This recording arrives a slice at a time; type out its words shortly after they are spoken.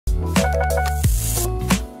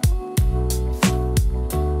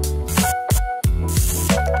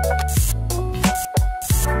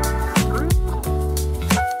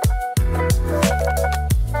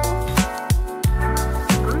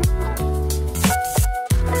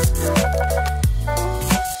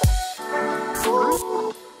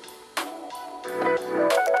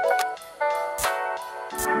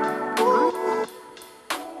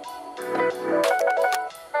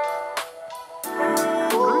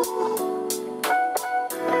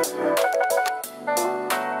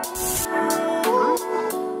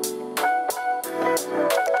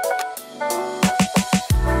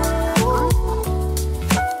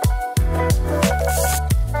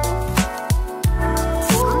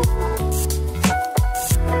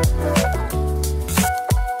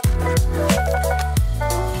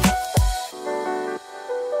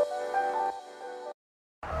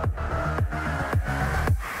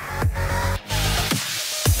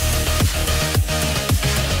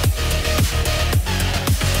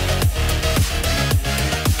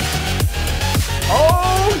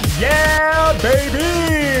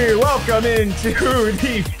Welcome into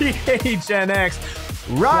the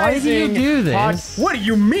PHNX Rising. Why do you do this? What do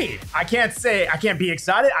you mean? I can't be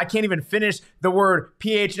excited. I can't even finish the word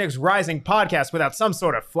PHNX Rising Podcast without some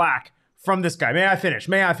sort of flack from this guy. May I finish?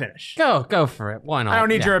 Go for it. Why not? I don't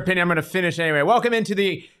need your opinion. I'm going to finish anyway. Welcome into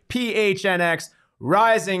the PHNX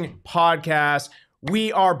Rising Podcast.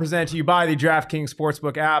 We are presented to you by the DraftKings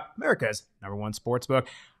Sportsbook app, America's #1 sportsbook.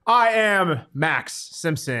 I am Max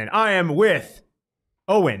Simpson. I am with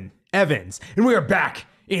Owain Evans, and we are back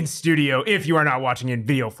in studio. If you are not watching in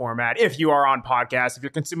video format, if you are on podcast, if you're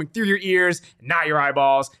consuming through your ears, not your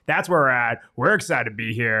eyeballs, that's where we're at. We're excited to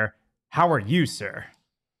be here. How are you, sir?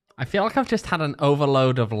 I feel like I've just had an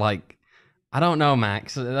overload of I don't know,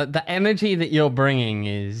 Max. The energy that you're bringing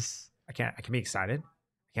is... I can be excited.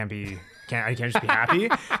 I can't just be happy.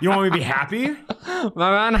 You want me to be happy?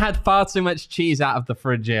 My man had far too much cheese out of the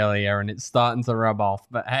fridge earlier, and it's starting to rub off.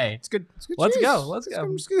 But hey, it's good. Let's cheese. go.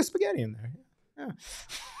 Just get spaghetti in there.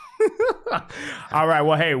 Yeah. All right.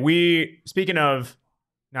 Well, hey, speaking of,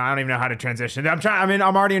 no, I don't even know how to transition.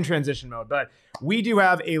 I'm already in transition mode, but we do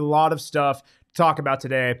have a lot of stuff to talk about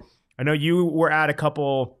today. I know you were at a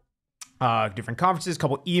couple different conferences,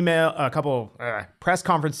 a couple press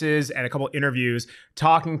conferences, and a couple interviews,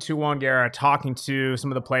 talking to Juan Guerra, talking to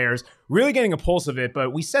some of the players, really getting a pulse of it.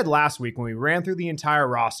 But we said last week when we ran through the entire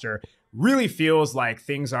roster, really feels like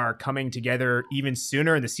things are coming together even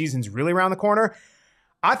sooner, and the season's really around the corner.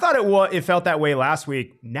 I thought it felt that way last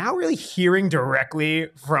week. Now really hearing directly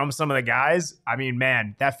from some of the guys, I mean,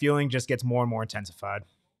 man, that feeling just gets more and more intensified.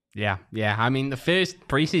 Yeah. I mean, the first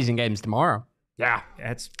preseason game's tomorrow. Yeah,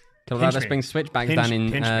 it's... Colorado Springs Switchbacks down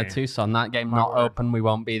in Tucson. That game not open. We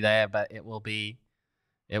won't be there, but it will be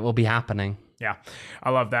happening. Yeah,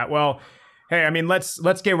 I love that. Well, hey, I mean, let's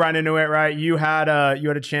get right into it, right? You had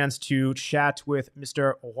a chance to chat with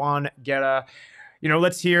Mr. Juan Guerra.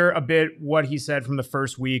 Let's hear a bit what he said from the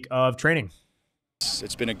first week of training.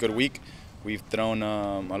 It's been a good week. We've thrown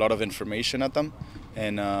a lot of information at them,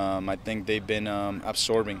 and I think they've been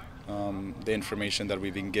absorbing the information that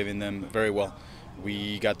we've been giving them very well.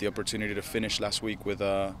 We got the opportunity to finish last week with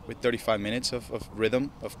 35 minutes of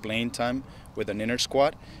rhythm, of playing time with an inner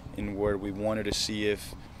squad, in where we wanted to see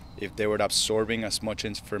if they were absorbing as much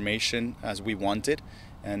information as we wanted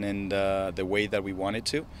and in the way that we wanted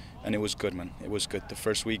to. And it was good, man. It was good. The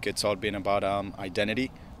first week, it's all been about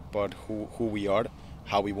identity, about who we are,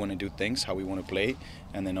 how we want to do things, how we want to play,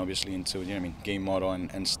 and then obviously into game model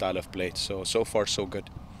and style of play. So far, so good.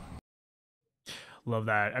 Love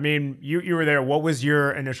that. I mean, you were there. What was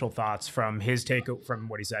your initial thoughts from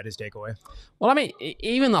what he said, his takeaway? Well, I mean,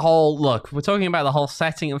 even the whole look, we're talking about the whole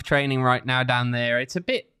setting of training right now down there. It's a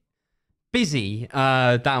bit busy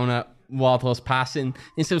down at Wild Horse Pass in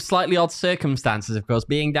some slightly odd circumstances, of course.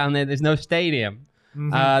 Being down there's no stadium.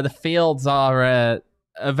 Mm-hmm. The fields are a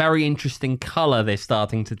very interesting color they're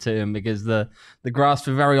starting to turn because the grass,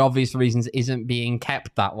 for very obvious reasons, isn't being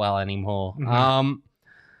kept that well anymore. Mm-hmm.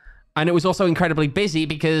 And it was also incredibly busy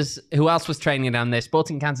because who else was training down there?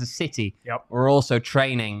 Sporting Kansas City were also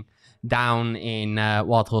training down in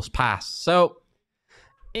Wild Horse Pass. So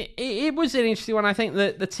it was an interesting one. I think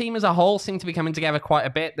that the team as a whole seemed to be coming together quite a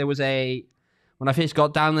bit. When I first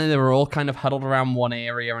got down there, they were all kind of huddled around one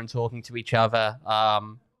area and talking to each other.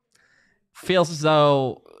 Feels as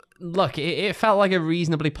though, look, it felt like a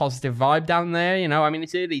reasonably positive vibe down there. I mean,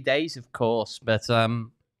 it's early days, of course, but...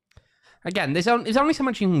 Again, there's only so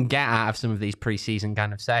much you can get out of some of these preseason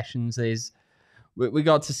kind of sessions. We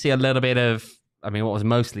got to see a little bit of, what was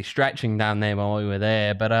mostly stretching down there while we were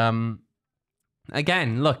there. But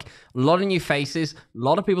again, look, a lot of new faces, a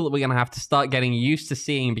lot of people that we're going to have to start getting used to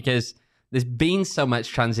seeing because there's been so much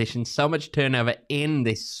transition, so much turnover in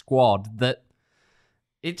this squad that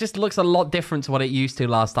it just looks a lot different to what it used to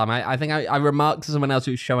last time. I think I remarked to someone else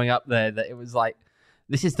who was showing up there that it was like,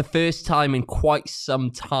 this is the first time in quite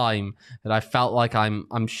some time that I felt like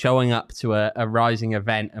I'm showing up to a Rising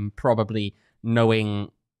event and probably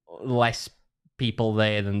knowing less people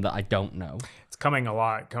there than that I don't know. It's coming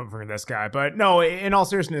from this guy. But no, in all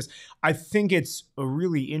seriousness, I think it's a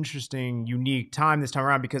really interesting, unique time this time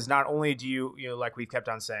around because not only do you like we've kept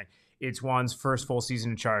on saying, it's Juan's first full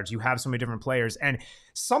season in charge. You have so many different players. And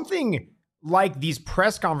something like these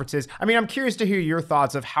press conferences, I'm curious to hear your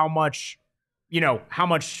thoughts of how much, I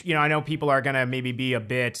know people are going to maybe be a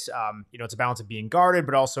bit, it's a balance of being guarded,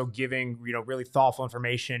 but also giving, really thoughtful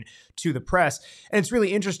information to the press. And it's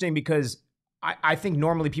really interesting because I think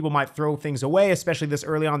normally people might throw things away, especially this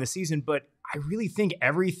early on in the season, but I really think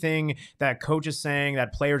everything that coach is saying,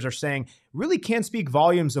 that players are saying, really can speak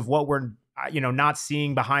volumes of what we're not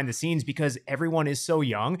seeing behind the scenes because everyone is so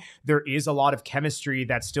young. There is a lot of chemistry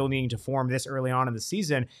that's still needing to form this early on in the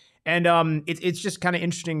season. And it's just kind of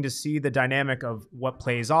interesting to see the dynamic of what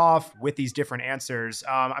plays off with these different answers.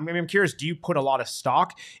 I'm curious, do you put a lot of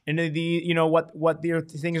stock into the, what the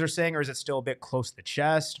things are saying, or is it still a bit close to the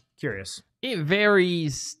chest? Curious. It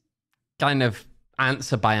varies kind of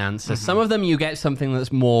answer by answer. Some of them you get something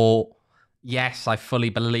that's more, yes, I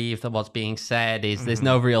fully believe that what's being said is there's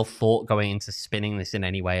no real thought going into spinning this in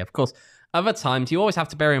any way. Of course, other times, you always have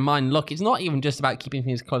to bear in mind, look, it's not even just about keeping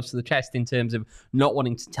things close to the chest in terms of not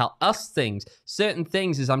wanting to tell us things. Certain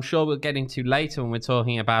things, as I'm sure we'll get into later when we're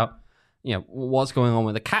talking about, what's going on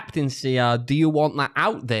with the captaincy, do you want that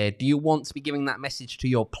out there? Do you want to be giving that message to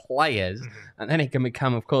your players? And then it can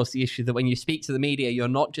become, of course, the issue that when you speak to the media, you're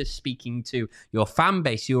not just speaking to your fan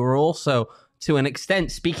base, you are also, to an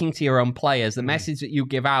extent, speaking to your own players. The message that you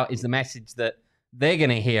give out is the message that they're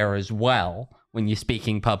going to hear as well when you're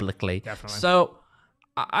speaking publicly. Definitely. So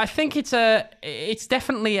I think it's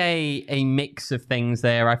definitely a mix of things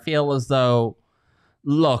there. I feel as though,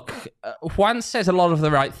 look, Juan says a lot of the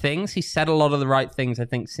right things. He said a lot of the right things, I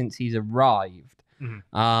think, since he's arrived.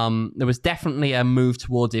 There was definitely a move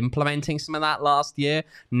towards implementing some of that last year.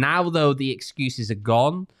 Now, though, the excuses are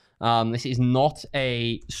gone. This is not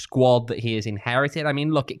a squad that he has inherited. I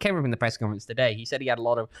mean, look, it came up in the press conference today. He said he had a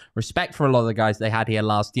lot of respect for a lot of the guys they had here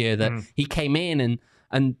last year, that he came in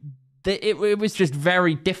and it was just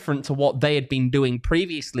very different to what they had been doing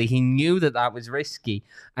previously. He knew that was risky,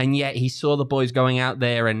 and yet he saw the boys going out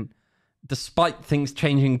there and, despite things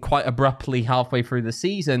changing quite abruptly halfway through the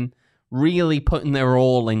season, really putting their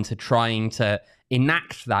all into trying to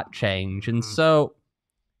enact that change. And so,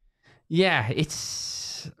 yeah, I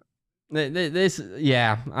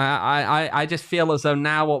just feel as though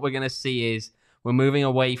now what we're going to see is we're moving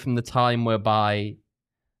away from the time whereby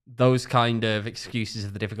those kind of excuses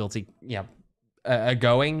of the difficulty are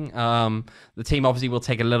going. The team obviously will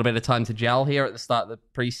take a little bit of time to gel here at the start of the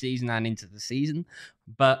preseason and into the season.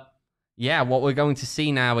 But yeah, what we're going to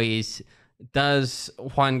see now is, does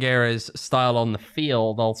Juan Guerra's style on the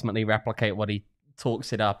field ultimately replicate what he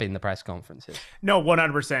talks it up in the press conferences? No,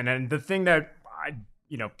 100%. And the thing that I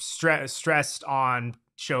stressed on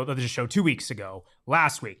the show 2 weeks ago,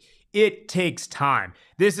 last week, it takes time.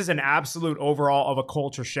 This is an absolute overall of a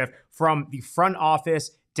culture shift from the front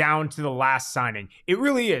office down to the last signing. It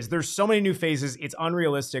really is. There's so many new phases. It's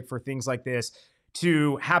unrealistic for things like this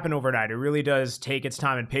to happen overnight. It really does take its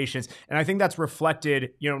time and patience. And I think that's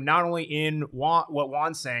reflected, not only in what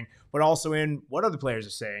Juan's saying, but also in what other players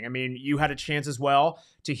are saying. I mean, you had a chance as well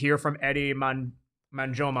to hear from Eddie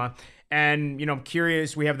Munjoma. And, I'm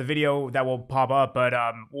curious, we have the video that will pop up, but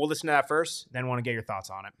we'll listen to that first, then want to get your thoughts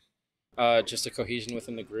on it. Just a cohesion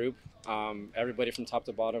within the group. Everybody from top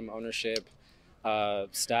to bottom, ownership,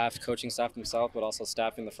 staff, coaching staff themselves, but also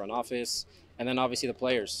staff in the front office. And then obviously the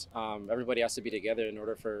players. Everybody has to be together in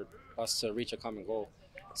order for us to reach a common goal.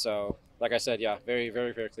 So, like I said, yeah, very,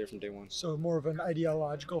 very, very clear from day one. So more of an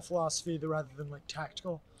ideological philosophy rather than like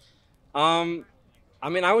tactical? I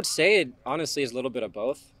mean, I would say it honestly is a little bit of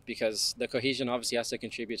both, because the cohesion obviously has to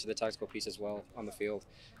contribute to the tactical piece as well on the field.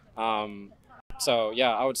 So,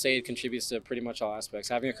 yeah, I would say it contributes to pretty much all aspects.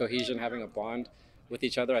 Having a cohesion, having a bond with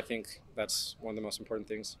each other, I think that's one of the most important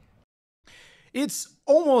things. It's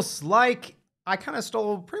almost like I kind of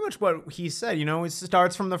stole pretty much what he said. It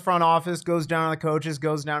starts from the front office, goes down to the coaches,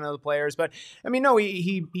 goes down to the players. But, I mean, no,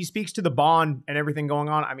 he speaks to the bond and everything going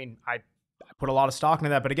on. I mean, I put a lot of stock into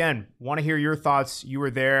that. But, again, want to hear your thoughts. You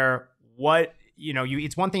were there.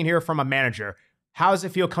 It's one thing to hear from a manager. How does it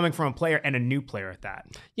feel coming from a player and a new player at that?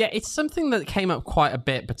 Yeah, it's something that came up quite a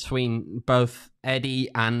bit between both Eddie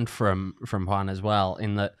and from Juan as well,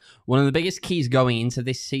 in that one of the biggest keys going into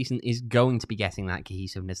this season is going to be getting that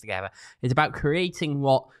cohesiveness together. It's about creating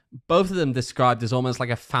what both of them described as almost like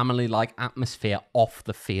a family-like atmosphere off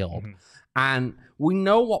the field. And we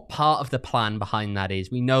know what part of the plan behind that is.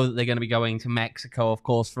 We know that they're going to be going to Mexico, of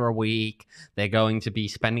course, for a week. They're going to be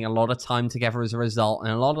spending a lot of time together as a result.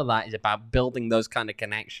 And a lot of that is about building those kind of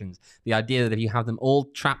connections. The idea that if you have them all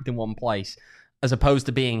trapped in one place, as opposed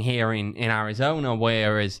to being here in Arizona,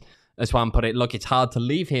 where, as Juan put it, look, it's hard to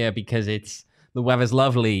leave here because the weather's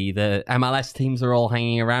lovely. The MLS teams are all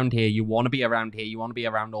hanging around here. You want to be around here. You want to be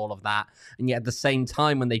around all of that. And yet at the same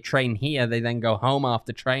time, when they train here, they then go home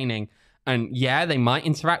after training. And yeah, they might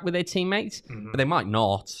interact with their teammates, but they might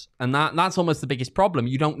not. And that's almost the biggest problem.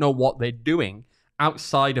 You don't know what they're doing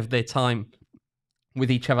outside of their time with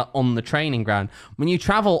each other on the training ground. When you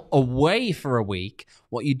travel away for a week,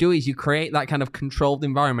 what you do is you create that kind of controlled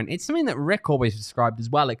environment. It's something that Rick always described as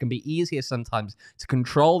well. It can be easier sometimes to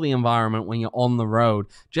control the environment when you're on the road,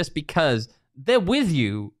 just because they're with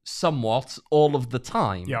you somewhat all of the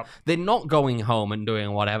time. Yep. They're not going home and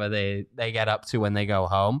doing whatever they get up to when they go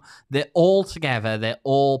home. They're all together. They're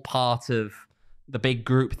all part of the big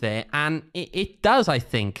group there. And it does, I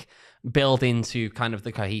think, build into kind of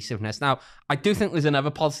the cohesiveness. Now, I do think there's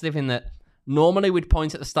another positive in that normally we'd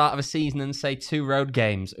point at the start of a season and say 2 road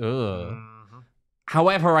games. Ugh. Mm-hmm.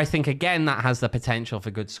 However, I think, again, that has the potential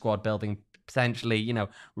for good squad building, potentially, you know,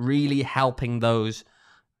 really helping those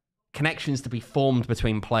connections to be formed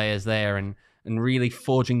between players there and really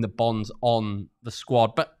forging the bonds on the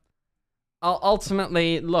squad. But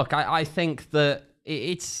ultimately, look, I think that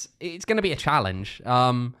it's going to be a challenge.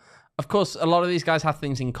 Of course, a lot of these guys have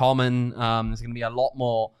things in common. There's going to be a lot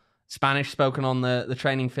more Spanish spoken on the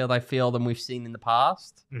training field, I feel, than we've seen in the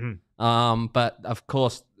past. Mm-hmm. But of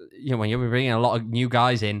course, you know, when you're bringing a lot of new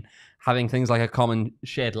guys in, having things like a common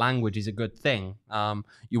shared language is a good thing.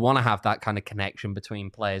 You want to have that kind of connection between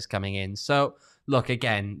players coming in. So, look,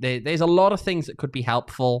 again, there's a lot of things that could be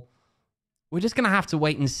helpful. We're just going to have to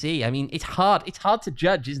wait and see. I mean, it's hard. It's hard to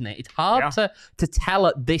judge, isn't it? It's hard to tell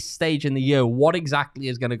at this stage in the year what exactly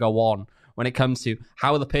is going to go on when it comes to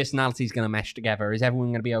how are the personalities going to mesh together. Is everyone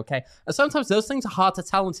going to be okay? And sometimes those things are hard to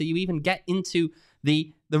tell until you even get into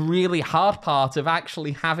the really hard part of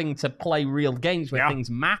actually having to play real games where things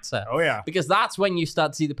matter. Oh, yeah. Because that's when you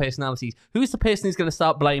start to see the personalities. Who's the person who's going to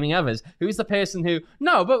start blaming others? Who's the person who...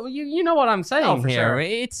 No, but you know what I'm saying here. Sure.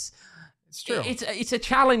 It's true. It's a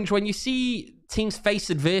challenge when you see teams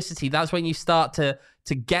face adversity. That's when you start to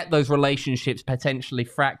get those relationships potentially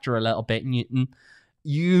fracture a little bit, and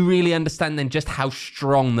you really understand then just how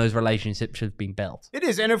strong those relationships have been built. It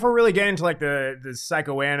is, and if we're really getting into like the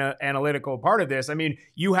psychoanalytical part of this, I mean,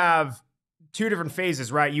 you have 2 different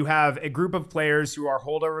phases, right? You have a group of players who are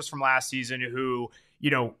holdovers from last season who, you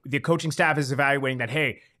know, the coaching staff is evaluating that,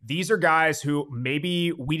 hey, these are guys who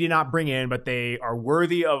maybe we did not bring in, but they are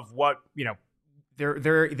worthy of what, you know,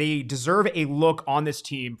 they deserve a look on this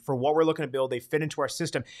team for what we're looking to build. They fit into our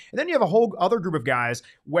system. And then you have a whole other group of guys,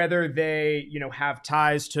 whether they, you know, have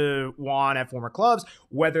ties to Juan at former clubs,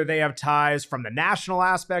 whether they have ties from the national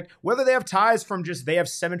aspect, whether they have ties from just they have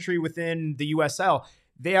symmetry within the USL.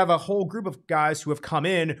 They have a whole group of guys who have come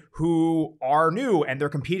in who are new and they're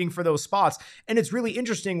competing for those spots. And it's really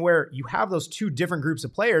interesting where you have those 2 different groups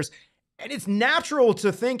of players. And it's natural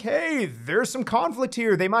to think, hey, there's some conflict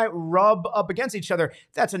here. They might rub up against each other.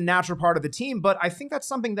 That's a natural part of the team. But I think that's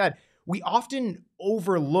something that we often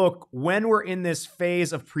overlook when we're in this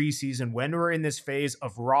phase of preseason, when we're in this phase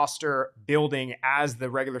of roster building as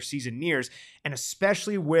the regular season nears, and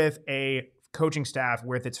especially with a coaching staff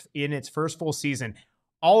where it's in its first full season.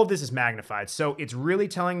 All of this is magnified. So it's really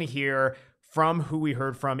telling to hear from who we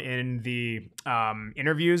heard from in the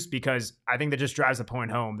interviews, because I think that just drives the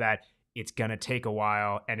point home that it's going to take a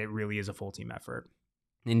while and it really is a full team effort.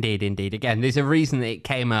 Indeed, indeed. Again, there's a reason that it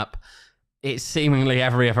came up. It's seemingly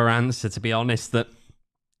every other answer, to be honest, that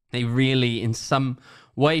they really, in some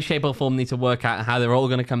way, shape or form, need to work out how they're all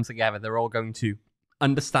going to come together. They're all going to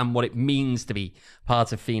understand what it means to be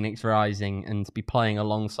part of Phoenix Rising and to be playing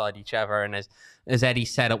alongside each other. And as Eddie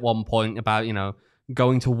said at one point about, you know,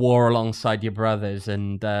 going to war alongside your brothers,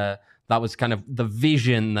 and that was kind of the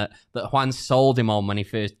vision that Juan sold him on when he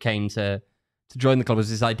first came to join the club, was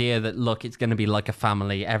this idea that, look, it's going to be like a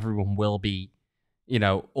family. Everyone will be, you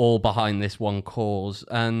know, all behind this one cause.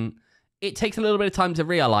 And it takes a little bit of time to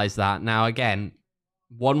realize that. Now, again,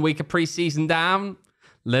 1 week of preseason down,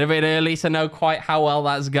 a little bit early to know quite how well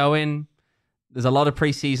that's going. There's a lot of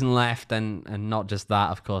preseason left, and not just that,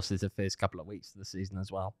 of course, there's the first couple of weeks of the season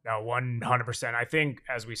as well. No, 100%. I think,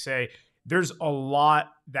 as we say, there's a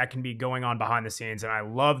lot that can be going on behind the scenes, and I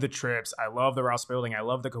love the trips. I love the roster building. I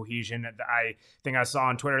love the cohesion. I think I saw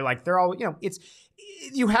on Twitter, like, they're all, you know,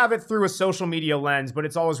 you have it through a social media lens, but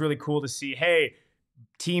it's always really cool to see, hey,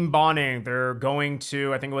 team bonding. They're going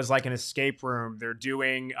to, I think it was like an escape room. They're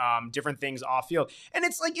doing different things off field, and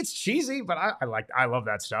it's like, it's cheesy, but I love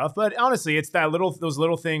that stuff. But honestly, it's those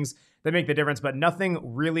little things that make the difference. But nothing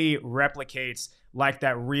really replicates like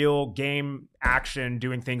that real game action,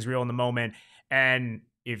 doing things real in the moment. And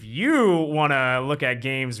if you want to look at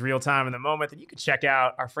games real time in the moment, then you can check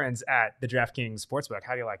out our friends at the DraftKings Sportsbook.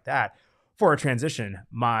 How do you like that for a transition,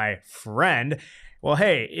 my friend? Well,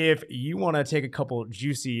 hey, if you want to take a couple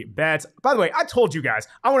juicy bets, by the way, I told you guys,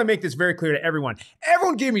 I want to make this very clear to everyone.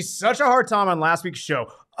 Everyone gave me such a hard time on last week's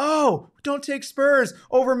show Oh, don't take Spurs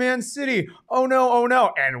over Man City. Oh no, oh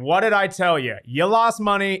no. And what did I tell you? You lost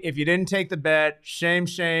money if you didn't take the bet. Shame,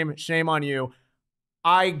 shame, shame on you.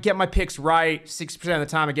 I get my picks right 60% of the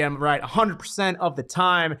time. Again, I'm right 100% of the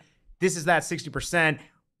time. This is that 60%.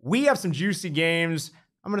 We have some juicy games.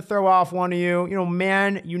 I'm going to throw off one of you. You know,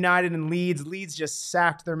 Man United and Leeds. Leeds just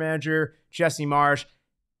sacked their manager, Jesse Marsh.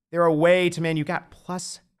 They're away to Man. You got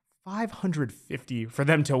plus 550 for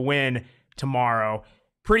them to win tomorrow.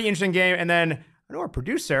 Pretty interesting game. And then I know our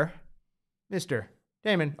producer, Mr.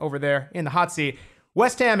 Damon, over there in the hot seat.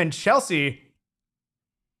 West Ham and Chelsea.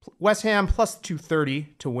 West Ham plus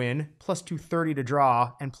 230 to win, plus 230 to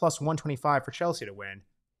draw, and plus 125 for Chelsea to win.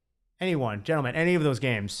 Anyone, gentlemen, any of those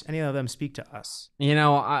games, any of them speak to us? You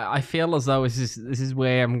know, I feel as though this is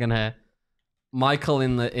where I'm gonna. Michael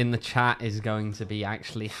in the chat is going to be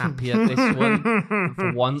actually happy at this one.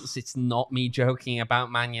 For once, it's not me joking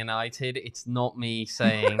about Man United. It's not me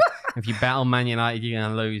saying if you bet on Man United, you're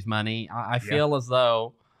gonna lose money. I feel as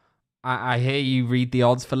though I hear you read the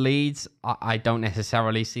odds for Leeds. I don't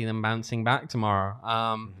necessarily see them bouncing back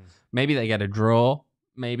tomorrow. Maybe they get a draw.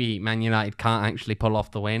 Maybe Man United can't actually pull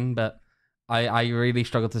off the win, but I really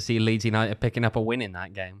struggle to see Leeds United picking up a win in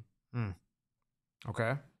that game.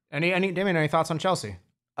 Okay. Damien, any thoughts on Chelsea?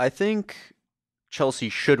 I think Chelsea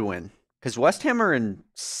should win because West Ham are in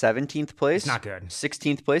 17th place. It's not good.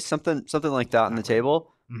 16th place, something like that on the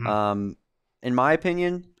table. In my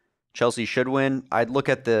opinion, Chelsea should win. I'd look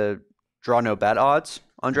at the draw no bet odds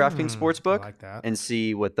on DraftKings Sportsbook and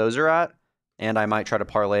see what those are at. And I might try to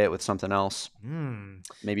parlay it with something else.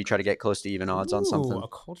 Maybe try to get close to even odds on something. A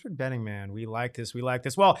cultured betting man. We like this. We like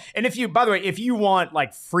this. Well, and if you, by the way, if you want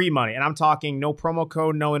like free money, and I'm talking no promo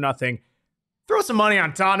code, no nothing, throw some money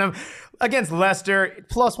on Tottenham against Leicester.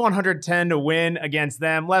 Plus 110 to win against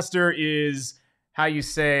them. Leicester is, how you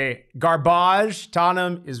say, garbage.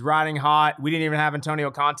 Tottenham is riding hot. We didn't even have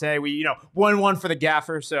Antonio Conte. We, 1-1 for the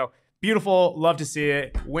gaffer. So beautiful. Love to see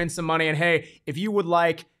it. Win some money. And hey, if you would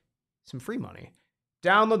like some free money,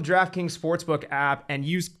 download the DraftKings Sportsbook app and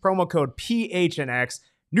use promo code PHNX.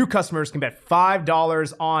 New customers can bet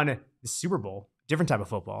 $5 on the Super Bowl, different type of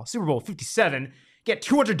football, Super Bowl 57. Get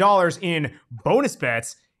 $200 in bonus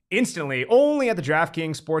bets instantly only at the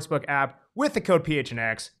DraftKings Sportsbook app with the code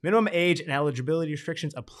PHNX. Minimum age and eligibility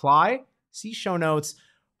restrictions apply. See show notes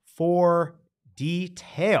for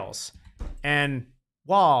details. And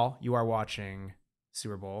while you are watching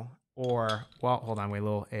Super Bowl, hold on, wait, a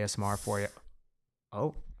little ASMR for you.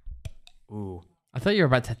 Oh. Ooh. I thought you were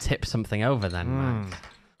about to tip something over then, Mac.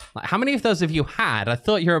 Like, how many of those have you had? I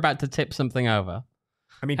thought you were about to tip something over.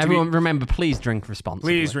 I mean, everyone remember, please drink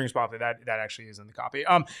responsibly. Please drink responsibly. That actually is in the copy.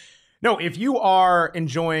 No, if you are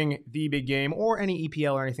enjoying the big game or any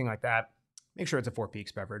EPL or anything like that, make sure it's a Four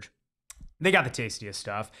Peaks beverage. They got the tastiest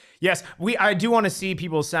stuff. Yes, I do want to see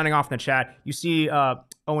people sounding off in the chat. You see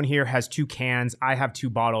Owen here has 2 cans. I have 2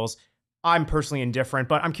 bottles. I'm personally indifferent,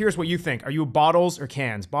 but I'm curious what you think. Are you bottles or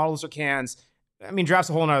cans? Bottles or cans? I mean,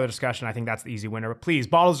 draft's a whole nother discussion. I think that's the easy winner. But please,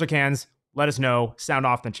 bottles or cans, let us know. Sound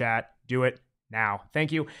off in the chat. Do it now.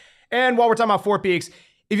 Thank you. And while we're talking about Four Peaks,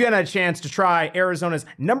 if you hadn't had a chance to try Arizona's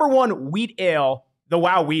 #1 wheat ale, the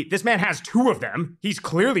Wow Wheat, this man has 2 of them. He's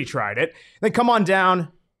clearly tried it. Then come on down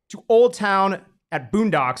to Old Town at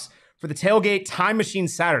Boondocks for the Tailgate Time Machine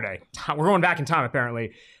Saturday. We're going back in time,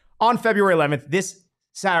 apparently. On February 11th, this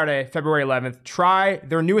Saturday, February 11th, try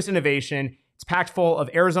their newest innovation. It's packed full of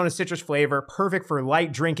Arizona citrus flavor, perfect for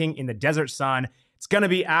light drinking in the desert sun. It's going to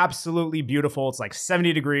be absolutely beautiful. It's like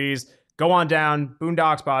 70 degrees. Go on down,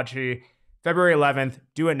 Boondocks Bocce, February 11th.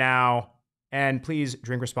 Do it now. And please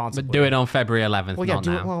drink responsibly. But do it on February 11th, well, yeah, not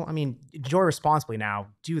now. Well, I mean, enjoy responsibly now.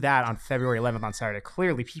 Do that on February 11th on Saturday.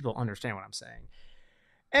 Clearly, people understand what I'm saying.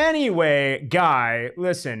 Anyway, Guy,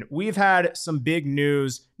 listen, we've had some big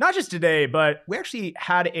news, not just today, but we actually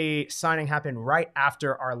had a signing happen right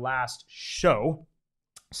after our last show.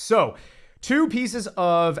 So, 2 pieces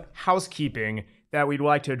of housekeeping that we'd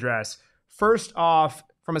like to address. First off,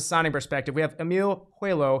 from a signing perspective, we have Emil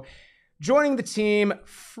Huelo joining the team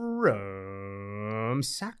from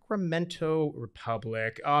Sacramento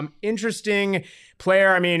Republic. Interesting player.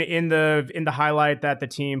 I mean, in the highlight that the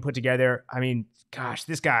team put together, I mean, gosh,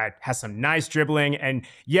 this guy has some nice dribbling. And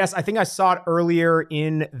yes, I think I saw it earlier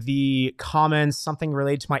in the comments, something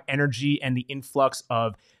related to my energy and the influx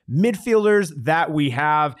of midfielders that we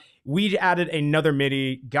have. We added another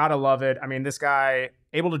midi. Gotta love it. I mean, this guy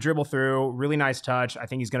able to dribble through, really nice touch. I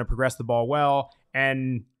think he's going to progress the ball well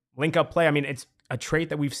and link up play. I mean, it's a trait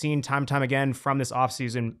that we've seen time and time again from this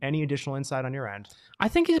offseason. Any additional insight on your end? I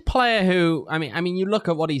think he's a player who, I mean, you look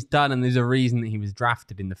at what he's done and there's a reason that he was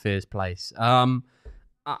drafted in the first place.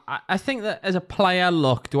 I think that as a player,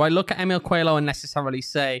 do I look at Emil Coelho and necessarily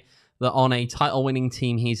say that on a title-winning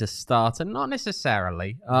team he's a starter? Not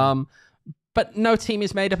necessarily. But no team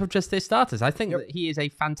is made up of just their starters. I think that he is a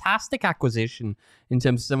fantastic acquisition in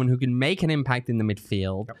terms of someone who can make an impact in the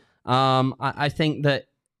midfield. I think that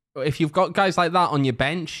if you've got guys like that on your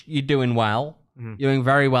bench, you're doing well. You're doing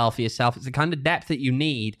very well for yourself. It's the kind of depth that you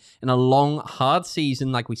need in a long, hard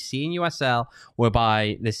season like we see in USL,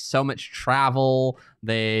 whereby there's so much travel,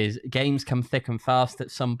 there's games come thick and fast at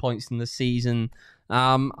some points in the season.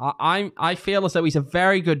 I feel as though he's a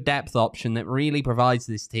very good depth option that really provides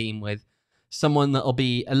this team with someone that'll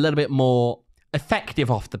be a little bit more effective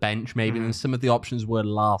off the bench, maybe, than some of the options were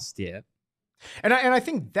last year. And I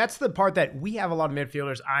think that's the part that we have a lot of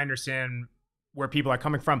midfielders. I understand where people are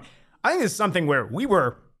coming from. I think this is something where we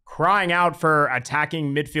were crying out for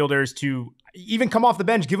attacking midfielders to even come off the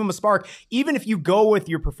bench, give them a spark. Even if you go with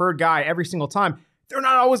your preferred guy every single time, they're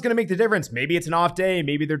not always going to make the difference. Maybe it's an off day.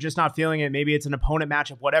 Maybe they're just not feeling it. Maybe it's an opponent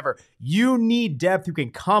matchup, whatever. You need depth who can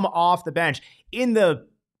come off the bench in the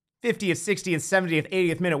 50th, 60th, 70th,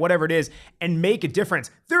 80th minute, whatever it is, and make a difference.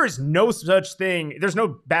 There is no such thing. There's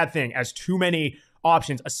no bad thing as too many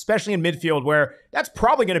options, especially in midfield, where that's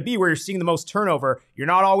probably going to be where you're seeing the most turnover. You're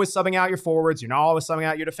not always subbing out your forwards. You're not always subbing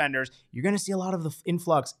out your defenders. You're going to see a lot of the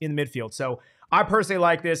influx in the midfield. So I personally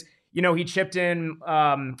like this. You know, he chipped in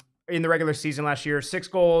the regular season last year, 6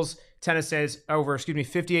 goals, 10 assists over,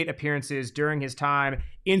 58 appearances during his time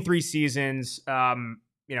in 3 seasons.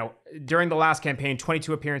 You know, during the last campaign,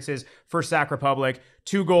 22 appearances for Sac Republic,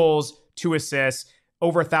 2 goals, 2 assists,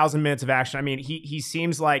 over 1,000 minutes of action. I mean, he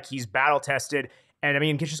seems like he's battle tested. And I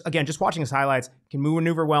mean, just watching his highlights, can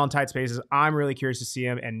maneuver well in tight spaces. I'm really curious to see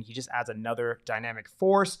him. And he just adds another dynamic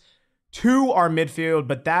force to our midfield.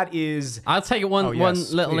 But that is... I'll take one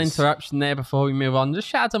little interruption there before we move on. Just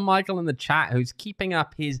shout out to Michael in the chat, who's keeping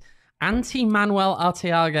up his anti-Manuel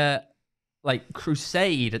Arteaga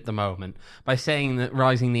crusade at the moment by saying that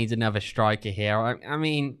Rising needs another striker here. I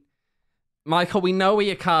mean, Michael, we know where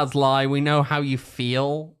your cards lie. We know how you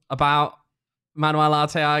feel about Manuel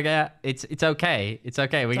Arteaga. It's okay. It's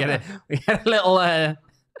okay. We get a little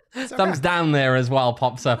thumbs down there as well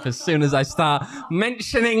pops up as soon as I start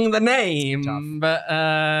mentioning the name.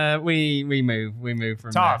 But we move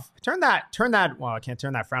from tough. There. Turn that. Well, I can't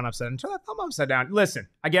turn that frown upside down. Turn that thumb upside down. Listen,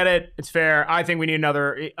 I get it. It's fair. I think we need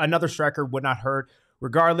another striker. Would not hurt,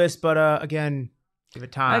 regardless. But again, give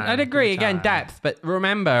it time. I'd agree. Again, depth. But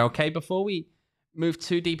remember, okay, before we move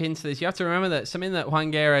too deep into this, you have to remember that something that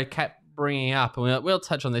Juan Guerra kept bringing up, and we'll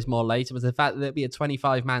touch on this more later, was the fact that there'd be a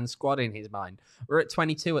 25-man squad in his mind. We're at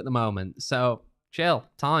 22 at the moment, so chill.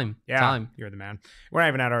 Time. You're the man. We're not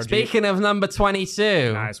even at RG. Speaking of number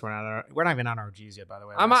 22. Nice. We're not even on RGs yet, by the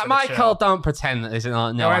way. Michael, don't pretend that there's no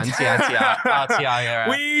anti-RTI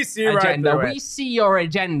We see agenda. Right through we see your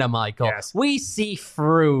agenda, Michael. Yes. We see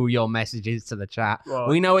through your messages to the chat. Well,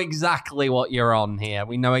 we know exactly what you're on here.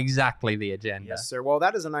 We know exactly the agenda. Yes, sir. Well,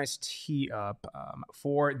 that is a nice tee up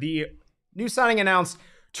for the new signing announced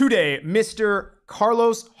today, Mr.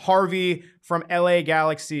 Carlos Harvey from LA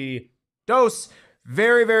Galaxy.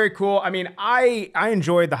 Very, very cool. I mean, I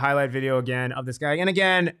enjoyed the highlight video again of this guy. And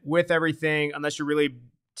again, with everything, unless you're really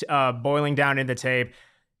boiling down in the tape,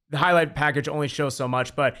 the highlight package only shows so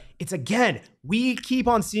much. But it's, again, we keep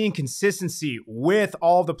on seeing consistency with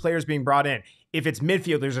all of the players being brought in. If it's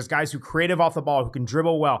midfielders, there's guys who are creative off the ball, who can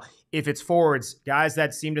dribble well. If it's forwards, guys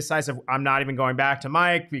that seem decisive. I'm not even going back to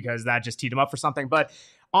Mike because that just teed him up for something. But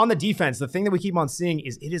on the defense, the thing that we keep on seeing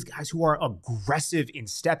is it is guys who are aggressive in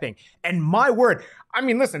stepping. And my word, I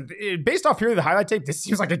mean, listen, based off here of the highlight tape, this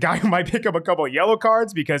seems like a guy who might pick up a couple of yellow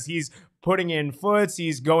cards because he's putting in foots,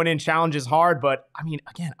 he's going in challenges hard. But I mean,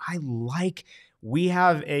 again, we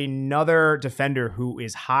have another defender who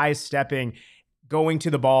is high stepping, going to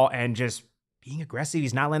the ball and just being aggressive.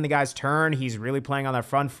 He's not letting the guys turn. He's really playing on their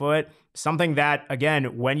front foot. Something that,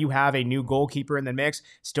 again, when you have a new goalkeeper in the mix,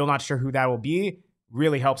 still not sure who that will be,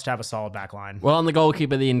 really helps to have a solid back line. Well, on the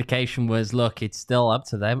goalkeeper, the indication was, look, it's still up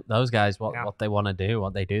to them, those guys, what they want to do,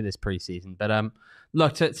 what they do this preseason. But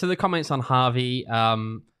look, to the comments on Harvey,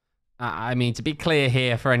 I mean, to be clear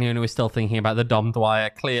here, for anyone who is still thinking about the Dom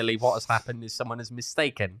Dwyer, clearly what has happened is someone has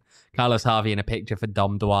mistaken Carlos Harvey in a picture for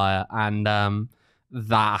Dom Dwyer, and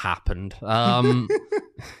that happened.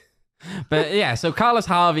 But yeah, so Carlos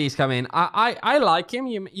Harvey's come in. I like him.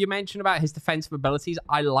 You mentioned about his defensive abilities.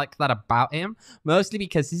 I like that about him, mostly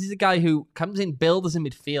because this is a guy who comes in billed as a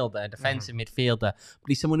midfielder, a defensive midfielder, but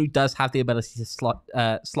he's someone who does have the ability to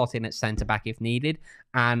slot in at centre back if needed.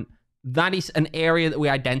 And that is an area that we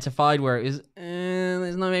identified where it is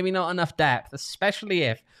there's maybe not enough depth, especially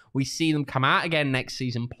if we see them come out again next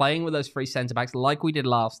season playing with those three centre-backs like we did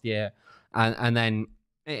last year. And then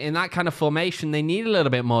in that kind of formation, they need a little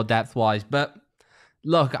bit more depth-wise. But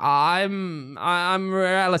look, I'm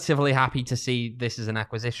relatively happy to see this as an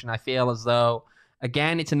acquisition. I feel as though,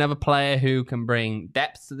 again, it's another player who can bring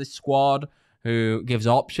depth to this squad, who gives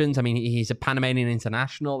options. I mean, he's a Panamanian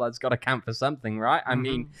international. That's got to count for something, right? I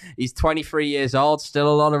mean, he's 23 years old, still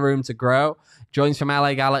a lot of room to grow. Joins from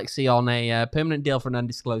LA Galaxy on a permanent deal for an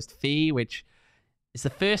undisclosed fee, which is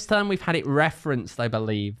the first time we've had it referenced, I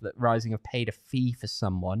believe, that Rising have paid a fee for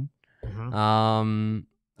someone.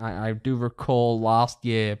 I do recall last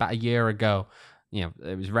year, about a year ago,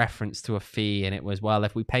 it was referenced to a fee, and it was, well,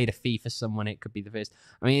 if we paid a fee for someone, it could be the first.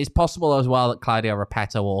 I mean, it's possible as well that Claudio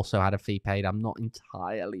Repetto also had a fee paid. I'm not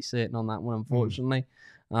entirely certain on that one, unfortunately.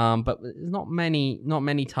 But there's not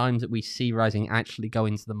many times that we see Rising actually go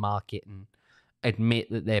into the market and admit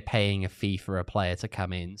that they're paying a fee for a player to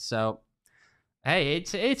come in. So, hey,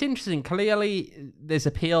 it's interesting. Clearly, there's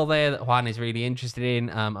appeal there that Juan is really interested in.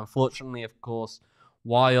 Unfortunately, of course,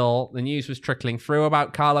 while the news was trickling through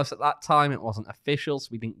about Carlos at that time, it wasn't official, so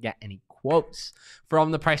we didn't get any quotes from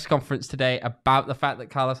the press conference today about the fact that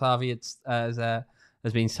Carlos Harvey has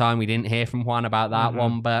been signed. We didn't hear from Juan about that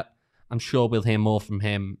one, but I'm sure we'll hear more from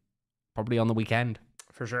him probably on the weekend.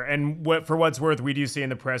 For sure. And for what's worth, we do see in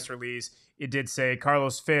the press release, it did say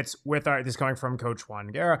Carlos fits with this is coming from Coach Juan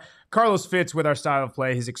Guerra. Carlos fits with our style of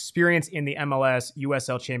play. His experience in the MLS,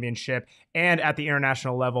 USL Championship, and at the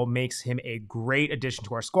international level makes him a great addition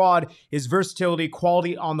to our squad. His versatility,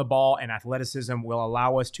 quality on the ball, and athleticism will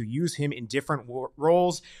allow us to use him in different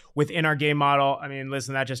roles within our game model. I mean,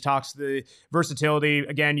 listen, that just talks to the versatility.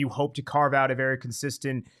 Again, you hope to carve out a very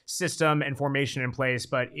consistent system and formation in place,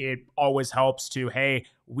 but it always helps to, hey,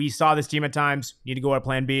 we saw this team at times, need to go at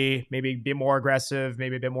plan B, maybe a bit more aggressive,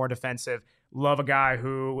 maybe a bit more defensive. Love a guy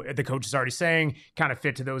who the coach is already saying kind of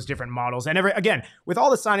fit to those different models. And again, with all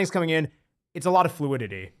the signings coming in, it's a lot of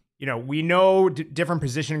fluidity. We know different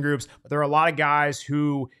position groups, but there are a lot of guys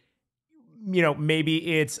who,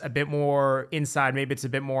 maybe it's a bit more inside, maybe it's a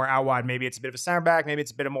bit more out wide, maybe it's a bit of a center back, maybe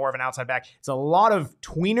it's a bit more of an outside back. It's a lot of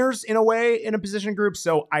tweeners in a way in a position group.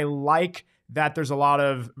 So I like that there's a lot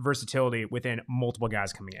of versatility within multiple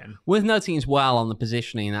guys coming in. Worth noting as well on the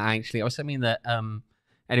positioning that actually, I was something that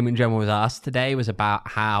Eddie Munjoma was asked today was about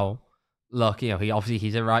how, look,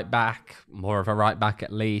 he's a right back, more of a right back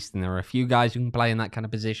at least, and there are a few guys who can play in that kind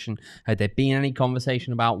of position. Had there been any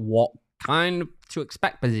conversation about what kind of to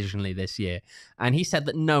expect positionally this year? And he said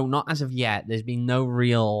that no, not as of yet. There's been no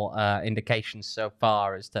real indications so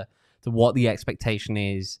far as to what the expectation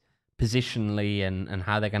is positionally and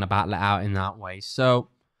how they're going to battle it out in that way. So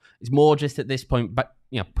it's more just at this point, but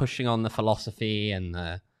pushing on the philosophy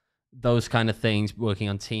and those kind of things, working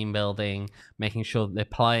on team building, making sure that they're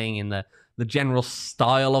playing in the general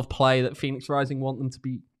style of play that PHNX Rising want them to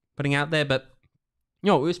be putting out there. But we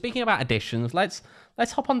were speaking about additions. Let's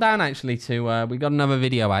hop on down actually to we got another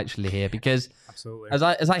video actually here, because absolutely, as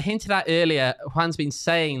I hinted at earlier, Juan's been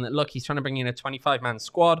saying that, look, he's trying to bring in a 25-man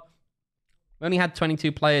squad. We only had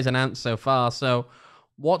 22 players announced so far. So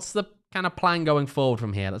what's the kind of plan going forward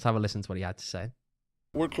from here? Let's have a listen to what he had to say.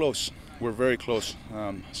 We're close. We're very close.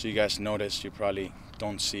 So you guys noticed, you probably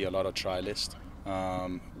don't see a lot of trialists.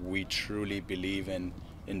 We truly believe in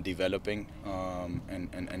developing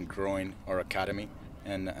and growing our academy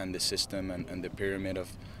and the system and the pyramid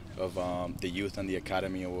of the youth and the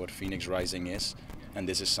academy of what PHNX Rising is. And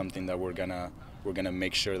this is something that we're gonna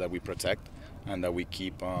make sure that we protect and that we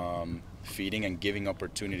keep feeding and giving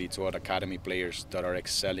opportunity to our academy players that are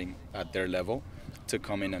excelling at their level to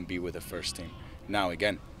come in and be with the first team. Now,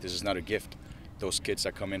 again, this is not a gift. Those kids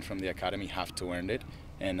that come in from the academy have to earn it,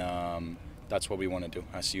 and that's what we want to do.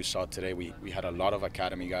 As you saw today, we had a lot of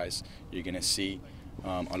academy guys. You're going to see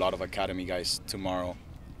a lot of academy guys tomorrow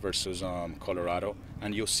versus Colorado,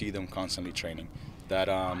 and you'll see them constantly training. That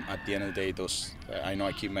at the end of the day, those I know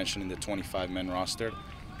I keep mentioning the 25-man roster.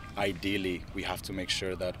 Ideally, we have to make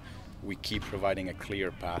sure that we keep providing a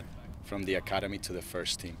clear path from the academy to the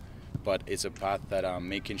first team. But it's a path that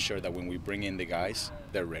making sure that when we bring in the guys,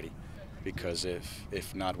 they're ready. Because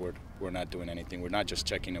if not, we're not doing anything. We're not just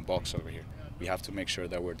checking a box over here. We have to make sure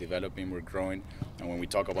that we're developing, we're growing. And when we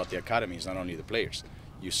talk about the academy, it's not only the players.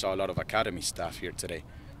 You saw a lot of academy staff here today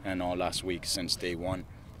and all last week since day one.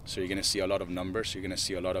 So you're going to see a lot of numbers. You're going to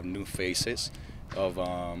see a lot of new faces of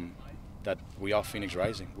that we are PHNX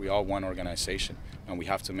Rising. We are one organization, and we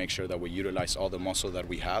have to make sure that we utilize all the muscle that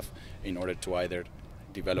we have in order to either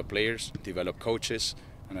develop players, develop coaches,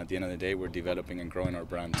 and at the end of the day, we're developing and growing our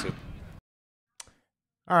brand too.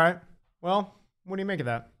 All right. Well, what do you make of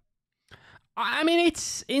that? I mean,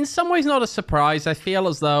 it's in some ways not a surprise. I feel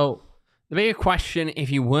as though the bigger question, if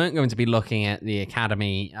you weren't going to be looking at the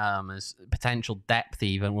academy as potential depth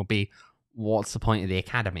even, would be, what's the point of the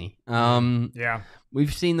academy? Yeah.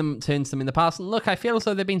 We've seen them turn to them in the past. And look, I feel as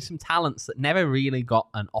though there have been some talents that never really got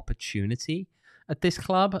an opportunity at this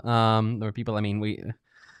club. There are people, I mean,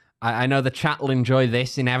 I know the chat will enjoy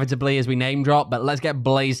this inevitably as we name drop, but let's get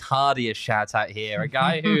Blaze Hardy a shout out here. A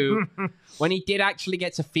guy who, when he did actually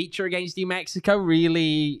get to feature against New Mexico,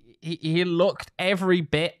 really, he looked every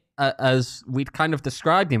bit as we'd kind of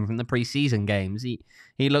described him from the preseason games.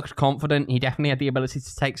 He looked confident. He definitely had the ability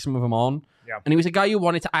to take some of them on. Yeah. And he was a guy you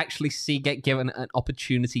wanted to actually see get given an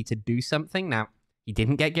opportunity to do something. Now, he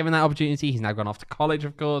didn't get given that opportunity. He's now gone off to college,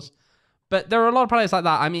 of course. But there are a lot of players like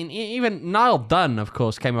that. I mean, even Niall Dunn, of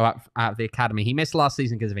course, came out of the academy. He missed last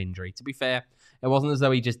season because of injury. To be fair, it wasn't as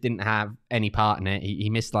though he just didn't have any part in it. He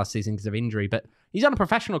missed last season because of injury. But he's on a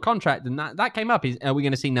professional contract, and that came up. Are we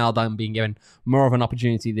going to see Niall Dunn being given more of an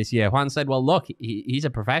opportunity this year? Juan said, well, look, he's a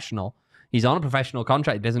professional. He's on a professional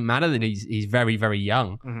contract. It doesn't matter that he's very, very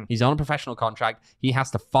young. Mm-hmm. He's on a professional contract. He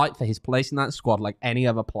has to fight for his place in that squad like any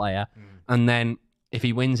other player. And then if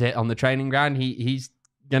he wins it on the training ground, he's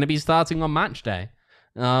going to be starting on match day.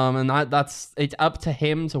 And it's up to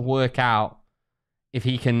him to work out if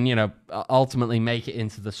he can, ultimately make it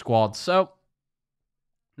into the squad. So,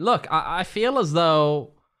 look, I feel as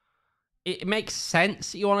though it makes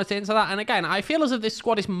sense you want to into that. And again, I feel as if this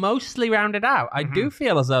squad is mostly rounded out. I do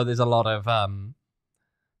feel as though there's a lot of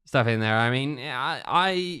stuff in there. I mean,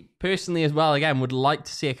 I personally as well, again, would like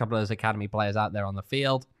to see a couple of those academy players out there on the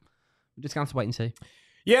field. We're just going to have to wait and see.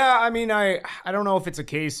 Yeah, I mean, I don't know if it's a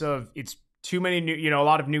case of it's too many new, a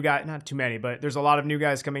lot of new guys, not too many, but there's a lot of new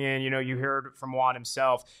guys coming in. You heard from Juan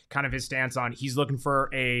himself, kind of his stance on he's looking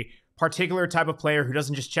for a particular type of player who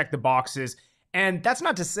doesn't just check the boxes. And that's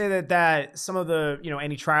not to say that some of the,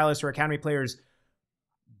 any trialists or academy players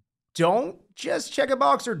don't just check a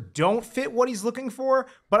box or don't fit what he's looking for.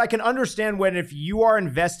 But I can understand when if you are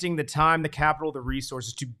investing the time, the capital, the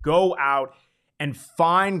resources to go out and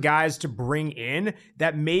find guys to bring in,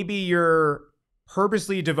 that maybe you're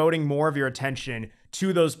purposely devoting more of your attention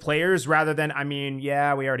to those players rather than, we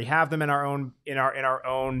already have them in our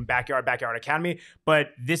own backyard academy, but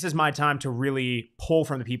this is my time to really pull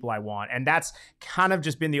from the people I want. And that's kind of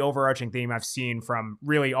just been the overarching theme I've seen from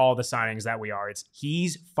really all the signings that we are.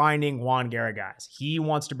 He's finding Juan Guerra guys. He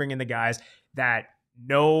wants to bring in the guys that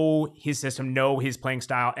know his system, know his playing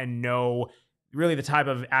style, and know really the type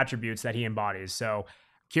of attributes that he embodies. So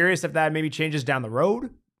curious if that maybe changes down the road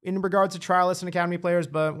in regards to trialists and academy players,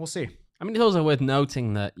 but we'll see. I mean, it's also worth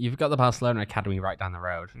noting that you've got the Barcelona Academy right down the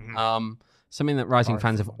road. Mm-hmm. Something that Rising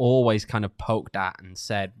fans have always kind of poked at and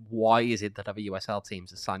said, why is it that other USL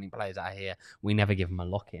teams are signing players out here? We never give them a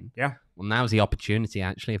look in. Yeah. Well, now's the opportunity,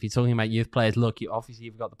 actually. If you're talking about youth players, look,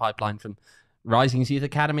 you've got the pipeline from Rising's Youth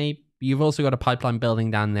Academy. You've also got a pipeline building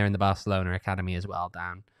down there in the Barcelona Academy as well,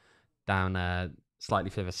 down slightly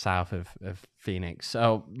further south of Phoenix.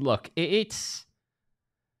 So, look,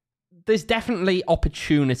 there's definitely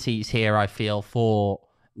opportunities here, I feel, for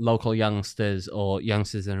local youngsters or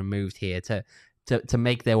youngsters that are moved here to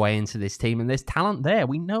make their way into this team. And there's talent there.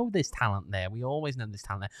 We know there's talent there. We always know there's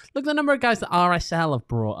talent there. Look, the number of guys that RSL have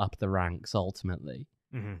brought up the ranks, ultimately,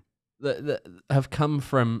 that have come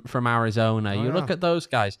from Arizona. You look at those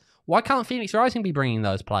guys. Why can't Phoenix Rising be bringing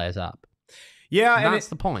those players up? Yeah, and that's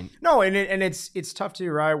the point. No, and it's tough too,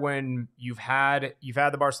 right? When you've had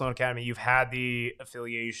the Barcelona Academy, you've had the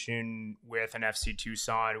affiliation with an FC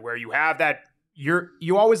Tucson, where you have that.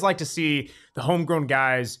 You always like to see the homegrown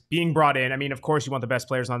guys being brought in. I mean, of course, you want the best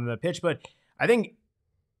players on the pitch, but I think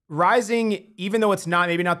Rising, even though it's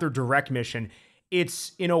maybe not their direct mission,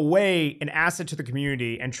 it's in a way an asset to the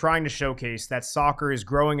community and trying to showcase that soccer is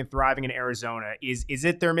growing and thriving in Arizona. Is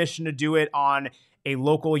it their mission to do it on a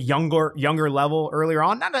local younger level earlier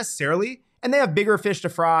on? Not necessarily. And they have bigger fish to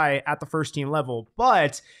fry at the first team level,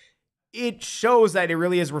 but it shows that it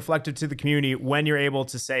really is reflective to the community when you're able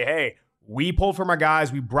to say, hey, we pulled from our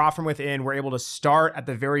guys, we brought from within, we're able to start at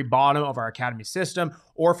the very bottom of our academy system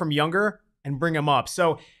or from younger and bring them up.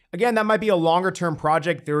 So again, that might be a longer term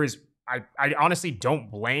project. I honestly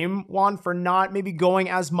don't blame Juan for not maybe going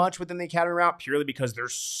as much within the academy route, purely because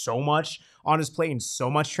there's so much on his plate and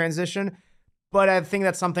so much transition. But I think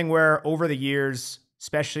that's something where over the years,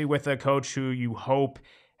 especially with a coach who you hope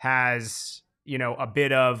has, a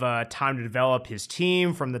bit of time to develop his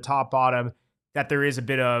team from the top bottom, that there is a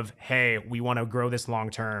bit of, hey, we want to grow this long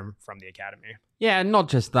term from the academy. Yeah, not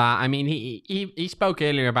just that. I mean, he spoke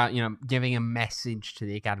earlier about, giving a message to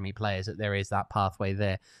the academy players that there is that pathway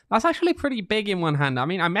there. That's actually pretty big in one hand. I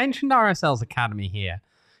mean, I mentioned RSL's academy here.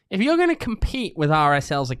 If you're going to compete with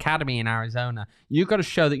RSL's academy in Arizona, you've got to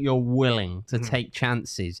show that you're willing to take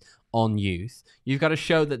chances on youth. You've got to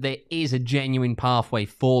show that there is a genuine pathway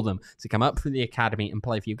for them to come up through the academy and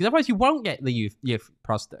play for you. Because otherwise you won't get the youth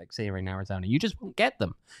prospects here in Arizona. You just won't get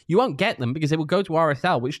them. You won't get them because they will go to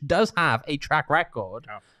RSL, which does have a track record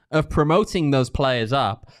of promoting those players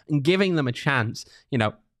up and giving them a chance,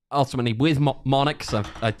 ultimately with Monarchs,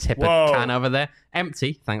 a tip a can over there.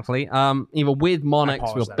 Empty, thankfully. Even with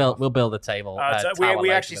Monarchs, we'll build a table.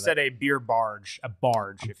 We actually said a beer barge. A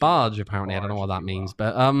barge. A barge, apparently. I don't know what that means,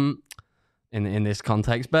 but in this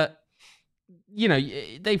context. But,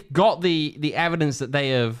 they've got the evidence that they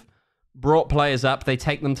have brought players up. They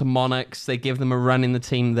take them to Monarchs. They give them a run in the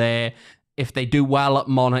team there. If they do well at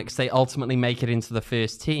Monarchs, they ultimately make it into the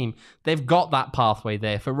first team. They've got that pathway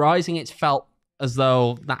there. For Rising, it's felt as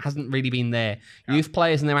though that hasn't really been there. Yeah. Youth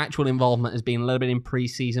players and their actual involvement has been a little bit in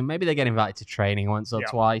preseason. Maybe they get invited to training once or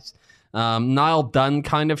twice. Niall Dunn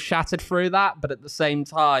kind of shattered through that, but at the same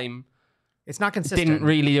time, it's not consistent. Didn't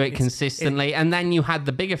really do it consistently. And then you had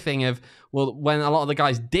the bigger thing of, when a lot of the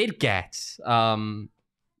guys did get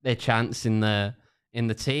their chance in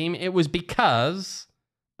the team, it was because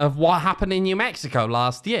of what happened in New Mexico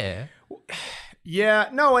last year. Yeah,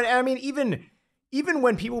 no, and I mean, even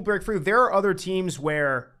when people break through, there are other teams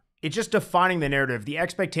where it's just defining the narrative. The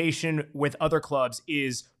expectation with other clubs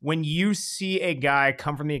is when you see a guy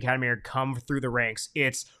come from the academy or come through the ranks,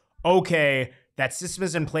 it's okay, that system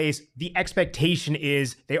is in place. The expectation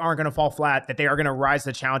is they aren't going to fall flat, that they are going to rise to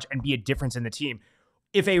the challenge and be a difference in the team.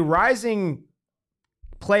 If a rising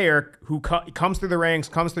player who comes through the ranks,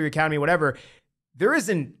 comes through the academy, whatever, there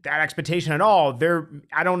isn't that expectation at all.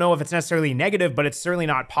 I don't know if it's necessarily negative, but it's certainly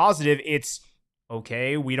not positive. It's,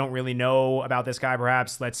 okay, we don't really know about this guy,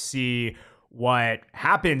 perhaps. Let's see what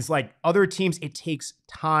happens. Like other teams, it takes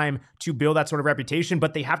time to build that sort of reputation,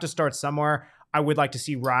 but they have to start somewhere. I would like to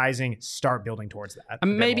see Rising start building towards that.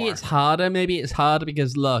 And maybe it's harder. Maybe it's harder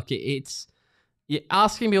because, look, you're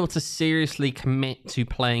asking people to seriously commit to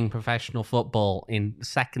playing professional football in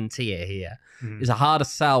second tier here is a harder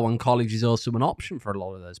sell when college is also an option for a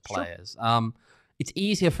lot of those players. Sure. It's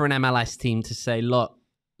easier for an MLS team to say, look,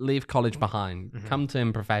 leave college behind, come to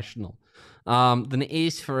him professional, than it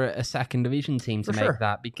is for a second division team to make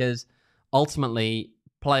that, because ultimately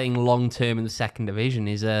playing long term in the second division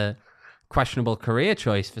is a questionable career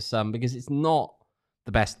choice for some because it's not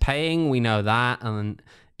the best paying. We know that, and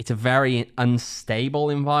it's a very unstable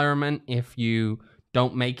environment. If you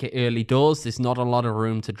don't make it early doors, there's not a lot of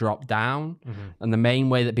room to drop down, and the main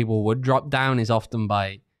way that people would drop down is often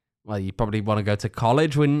by, well, you probably want to go to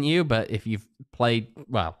college, wouldn't you? But if you've played,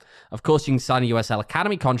 well, of course you can sign a USL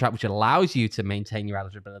Academy contract, which allows you to maintain your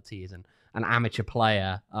eligibility as an amateur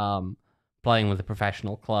player playing with a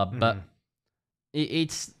professional club. But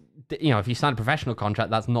it's, if you sign a professional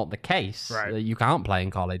contract, that's not the case. Right. You can't play in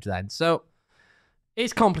college then. So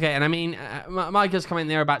it's complicated. I mean, Micah's comment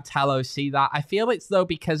there about tell OC that. I feel it's, though,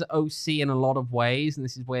 because OC in a lot of ways, and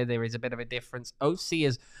this is where there is a bit of a difference, OC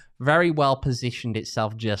has very well positioned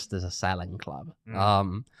itself just as a selling club.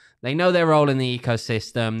 They know their role in the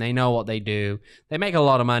ecosystem. They know what they do. They make a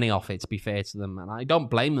lot of money off it, to be fair to them, and I don't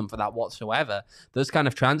blame them for that whatsoever. Those kind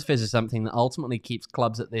of transfers are something that ultimately keeps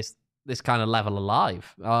clubs at this kind of level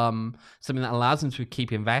alive. Something that allows them to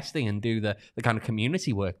keep investing and do the kind of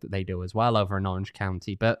community work that they do as well over in Orange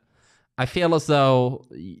County. But I feel as though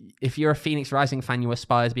if you're a Phoenix Rising fan, you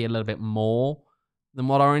aspire to be a little bit more than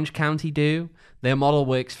what Orange County do. Their model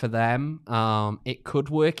works for them. It could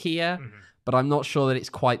work here, but I'm not sure that it's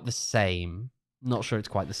quite the same. Not sure it's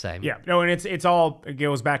quite the same. Yeah, no, and it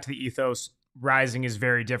goes back to the ethos. Rising is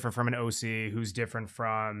very different from an OC, who's different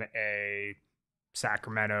from a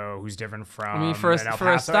Sacramento, who's different from, I mean, for a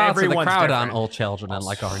start, the crowd aren't all children in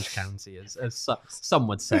like Orange County, as some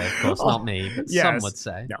would say. Of course, not me, but some would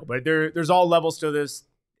say. No, but there's all levels to this.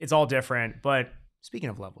 It's all different. But speaking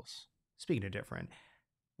of levels, speaking of different,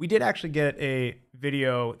 we did actually get a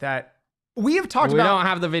video that we have talked about. We don't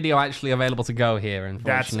have the video actually available to go here,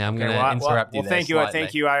 unfortunately. I'm going to interrupt you. Well, thank you.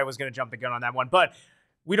 Thank you. I was going to jump the gun on that one, but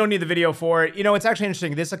we don't need the video for it. It's actually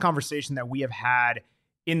interesting. This is a conversation that we have had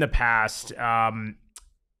in the past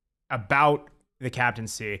about the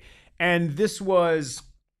captaincy. And this was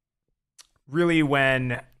really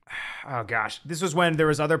when, this was when there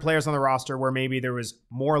was other players on the roster where maybe there was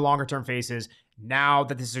more longer term faces. Now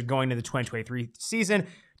that this is going to the 2023 season,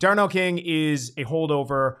 Darnell King is a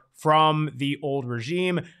holdover from the old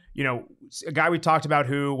regime. You know, a guy we talked about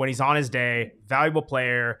who, when he's on his day, valuable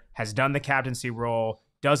player, has done the captaincy role,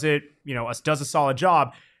 does a solid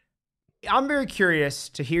job. I'm very curious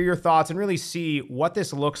to hear your thoughts and really see what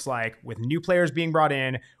this looks like with new players being brought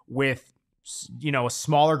in, with, you know, a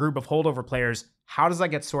smaller group of holdover players. How does that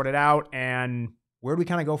get sorted out, and where do we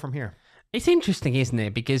kind of go from here? It's interesting, isn't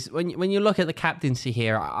it? Because when you look at the captaincy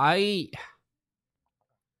here,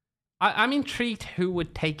 I'm intrigued who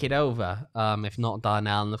would take it over, if not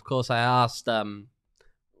Darnell. And of course, I asked Juan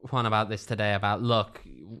about this today. About, look,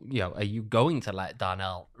 you know, are you going to let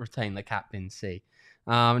Darnell retain the captaincy?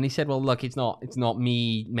 And he said, well, look, it's not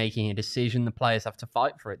me making a decision. The players have to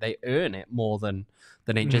fight for it. They earn it more than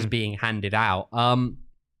it just being handed out.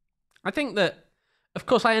 I think that, of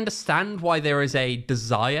course, I understand why there is a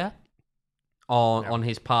desire on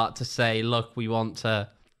his part to say, look, we want to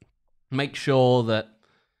make sure that,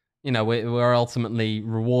 you know, we're ultimately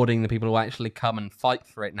rewarding the people who actually come and fight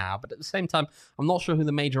for it now. But at the same time, I'm not sure who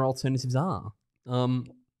the major alternatives are. It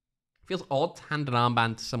feels odd to hand an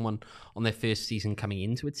armband to someone on their first season coming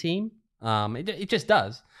into a team. It just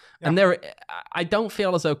does. Yeah. And I don't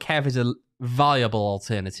feel as though Kev is a viable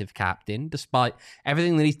alternative captain, despite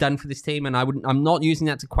everything that he's done for this team. And I'm not using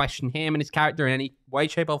that to question him and his character in any way,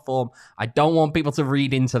 shape, or form. I don't want people to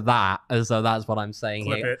read into that as though that's what I'm saying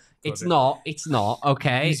here. It's not.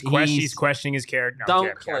 Okay. He's questioning his character. No,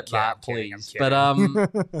 don't clip that, please. But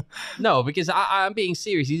no, because I'm being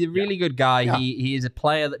serious. He's a really good guy. Yeah. He is a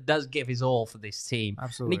player that does give his all for this team.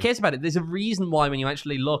 Absolutely. And he cares about it. There's a reason why when you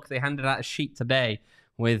actually look, they handed out a sheet today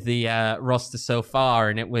with the roster so far,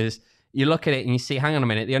 and it was, you look at it and you see, hang on a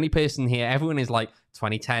minute, the only person here, everyone is like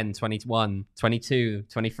 2010, 21, 22,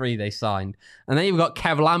 23 they signed. And then you've got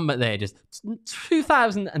Kev Lambert there, just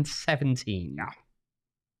 2017.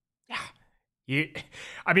 Yeah.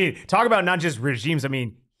 I mean, talk about not just regimes. I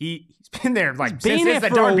mean, he's been there like since the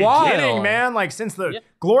darn beginning, man. Like since the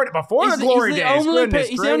glory, before the glory days.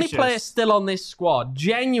 He's the only player still on this squad,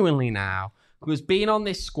 genuinely now, who's been on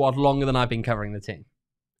this squad longer than I've been covering the team.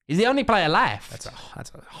 He's the only player left. That's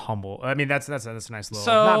a humble. I mean, that's a nice little,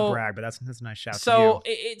 not brag, but that's a nice shout. So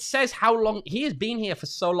it says how long he has been here for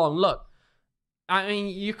so long. Look, I mean,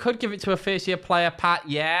 you could give it to a first year player, Pat.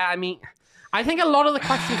 Yeah, I mean, I think a lot of the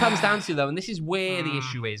question comes down to, though, and this is where the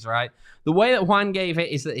issue is, right? The way that Juan gave it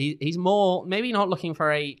is that he's more maybe not looking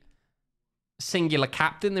for a singular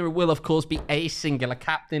captain. There will, of course, be a singular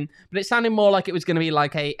captain, but it sounded more like it was going to be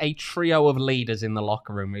like a trio of leaders in the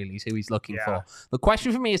locker room, really, is who he's looking for. The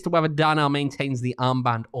question for me as to whether Darnell maintains the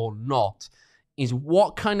armband or not is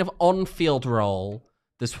what kind of on-field role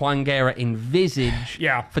does Juan Guerra envisage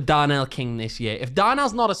for Darnell King this year? If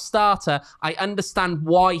Darnell's not a starter, I understand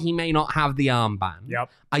why he may not have the armband.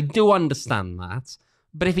 Yep. I do understand that.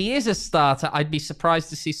 But if he is a starter, I'd be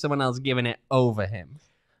surprised to see someone else giving it over him.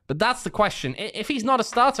 But that's the question. If he's not a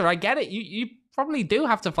starter, I get it. You probably do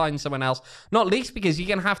have to find someone else, not least because you're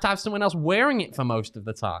going to have someone else wearing it for most of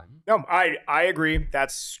the time. No, I agree.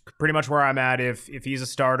 That's pretty much where I'm at. If he's a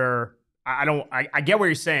starter, I get what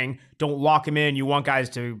you're saying. Don't lock him in. You want guys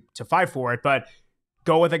to fight for it, but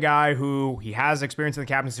go with a guy who he has experience in the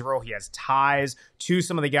captaincy role. He has ties to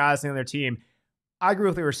some of the guys on their team. I agree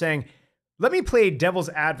with what you were saying. Let me play devil's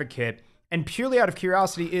advocate. And purely out of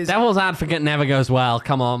curiosity is... Devil's advocate never goes well.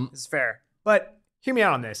 Come on. It's fair. But hear me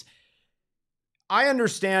out on this. I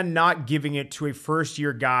understand not giving it to a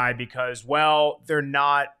first-year guy because, well, they're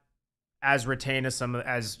not as retained as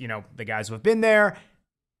the guys who have been there.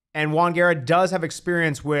 And Juan Guerra does have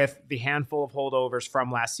experience with the handful of holdovers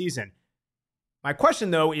from last season. My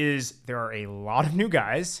question, though, is there are a lot of new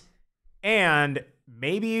guys, and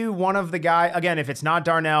maybe one of the guys, again, if it's not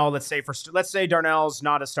Darnell, let's say Darnell's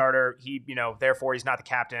not a starter, therefore he's not the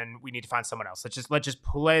captain. We need to find someone else. Let's just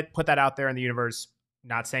put that out there in the universe.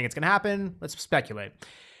 Not saying it's going to happen. Let's speculate.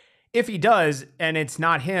 If he does, and it's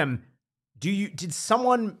not him, did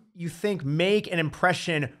someone you think make an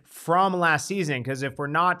impression from last season? Because if we're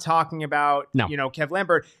not talking about Kev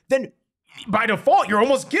Lambert, then by default, you're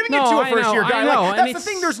almost giving it to a first-year guy. That's the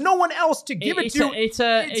thing. There's no one else to give it to. It's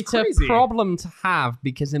a problem to have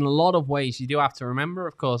because in a lot of ways, you do have to remember,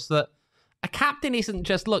 of course, that a captain isn't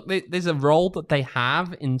just, look, there's a role that they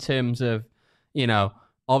have in terms of,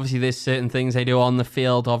 obviously there's certain things they do on the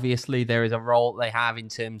field. Obviously, there is a role that they have in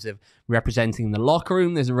terms of representing the locker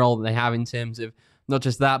room. There's a role that they have in terms of Not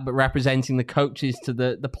just that, but representing the coaches to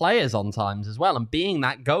the players on times as well, and being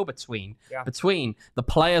that go-between between the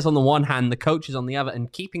players on the one hand, the coaches on the other, and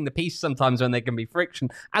keeping the peace sometimes when there can be friction,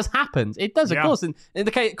 as happens. It does, of course, in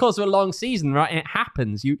the course of a long season, right? It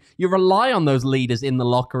happens. You rely on those leaders in the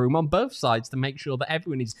locker room on both sides to make sure that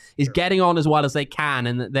everyone is getting on as well as they can,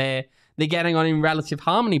 and that they're getting on in relative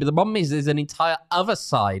harmony. But the problem is there's an entire other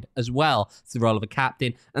side as well to the role of a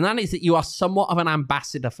captain, and that is that you are somewhat of an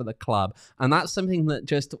ambassador for the club. And that's something that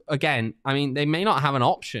just, again, I mean, they may not have an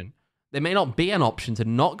option. There may not be an option to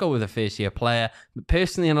not go with a first-year player. But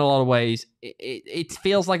personally, in a lot of ways, it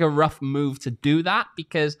feels like a rough move to do that,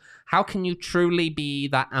 because how can you truly be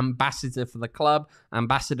that ambassador for the club,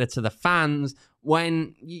 ambassador to the fans,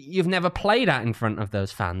 when you've never played out in front of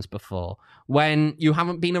those fans before, when you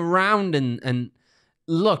haven't been around and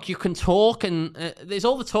look, you can talk, and there's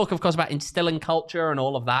all the talk, of course, about instilling culture and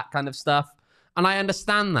all of that kind of stuff, and I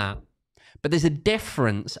understand that. But there's a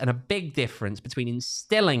difference, and a big difference, between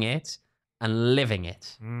instilling it and living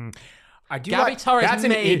it. I do Gabby Torres, that's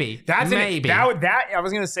maybe. I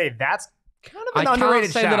was going to say, that's kind of an underrated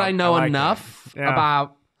can't say shout. that I know like enough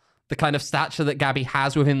about the kind of stature that Gabby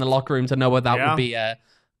has within the locker room to know whether that would be a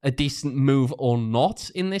decent move or not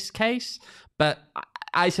in this case. But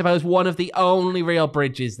I suppose one of the only real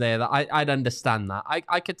bridges there that I'd understand that.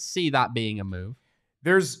 I could see that being a move.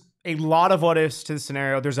 There's a lot of what ifs to the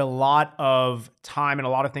scenario. There's a lot of time and a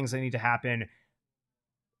lot of things that need to happen.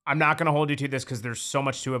 I'm not going to hold you to this because there's so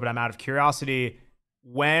much to it, but I'm out of curiosity.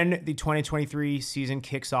 When the 2023 season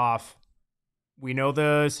kicks off, we know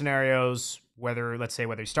the scenarios, whether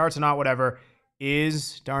he starts or not, whatever.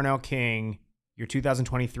 Is Darnell King your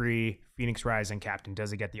 2023 Phoenix Rising captain?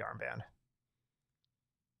 Does he get the armband?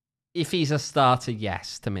 If he's a starter,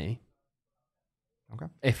 yes, to me. Okay.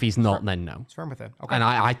 If he's not, then no. It's firm with it. Okay. And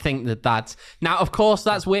I think that's... Now, of course,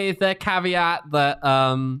 that's with the caveat that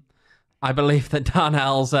I believe that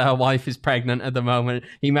Darnell's wife is pregnant at the moment.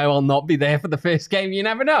 He may well not be there for the first game. You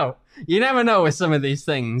never know. You never know with some of these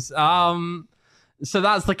things. So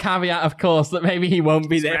that's the caveat, of course, that maybe he won't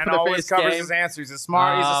be there for the first game. He always covers his answers. He's a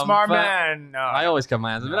smart man. No, I always cover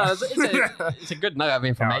my answers. But no, it's a good nugget of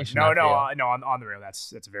information. No. On the real,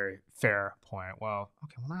 that's a very fair point. Well,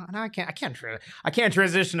 okay. Well, now I can't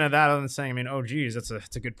transition to that other than saying, I mean, oh geez, that's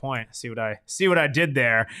a good point. See what I did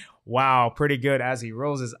there. Wow, pretty good. As he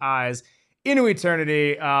rolls his eyes into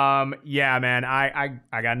eternity. Yeah, man, I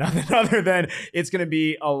got nothing other than it's going to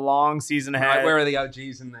be a long season ahead. Right, where are the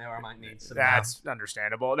OGs in there? I might need some. That's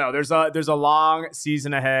understandable. No, there's a long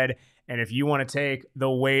season ahead, and if you want to take the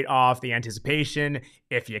weight off the anticipation,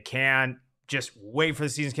 if you can, just wait for the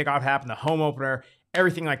season kickoff to happen, the home opener,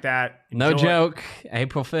 everything like that. No joke.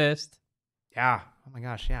 April 1st. Yeah. Oh my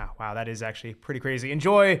gosh. Yeah. Wow, that is actually pretty crazy.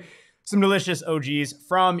 Enjoy some delicious OGs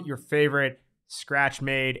from your favorite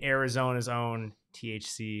scratch-made Arizona's own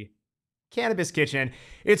THC Cannabis Kitchen.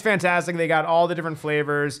 It's fantastic. They got all the different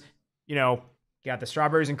flavors. You know, got the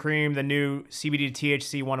strawberries and cream, the new CBD to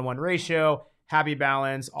THC 1-to-1 ratio, happy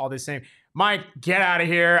balance, all this same. Mike, get out of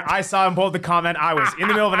here. I saw him pull the comment. I was in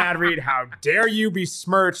the middle of an ad read. How dare you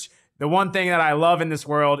besmirch the one thing that I love in this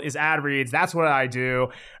world is ad reads. That's what I do.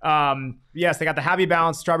 Yes, they got the happy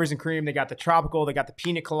balance, strawberries and cream. They got the tropical. They got the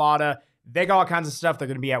pina colada. They got all kinds of stuff. They're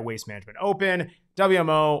going to be at Waste Management Open.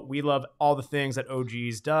 WMO, we love all the things that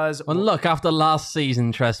OGs does. Well, look, after last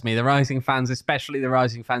season, trust me, the Rising fans, especially the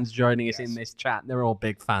Rising fans joining us in this chat, they're all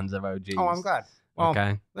big fans of OGs. Oh, I'm glad. Well,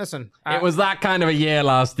 okay. Listen. It was that kind of a year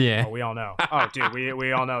last year. Oh, we all know. Oh, dude,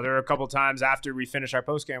 we all know. There were a couple times after we finished our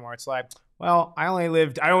postgame where it's like, well, I only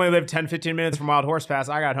lived 10, 15 minutes from Wild Horse Pass.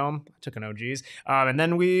 I got home, I took an OGs. And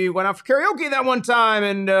then we went out for karaoke that one time.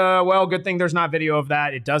 And, well, good thing there's not video of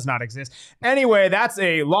that. It does not exist. Anyway, that's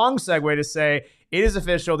a long segue to say it is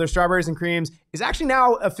official. Their strawberries and creams is actually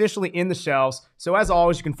now officially in the shelves. So as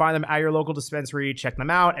always, you can find them at your local dispensary. Check them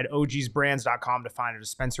out at ogsbrands.com to find a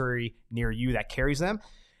dispensary near you that carries them.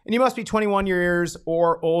 And you must be 21 years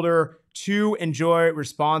or older to enjoy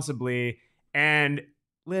responsibly. And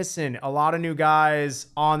listen, a lot of new guys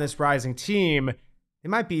on this Rising team, they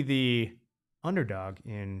might be the underdog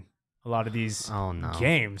in a lot of these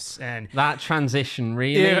games. And that transition,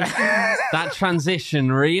 really? That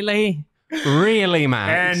transition, really? Really,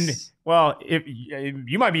 Max? And, well, if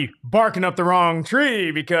you might be barking up the wrong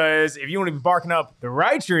tree, because if you want to be barking up the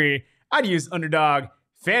right tree, I'd use Underdog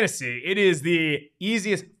Fantasy. It is the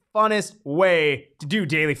easiest, funnest way to do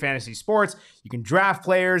daily fantasy sports. You can draft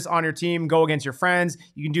players on your team, go against your friends.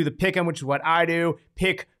 You can do the pick 'em, which is what I do.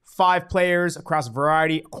 Pick 5 players across a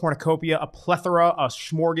variety, a cornucopia, a plethora, a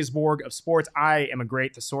smorgasbord of sports. I am a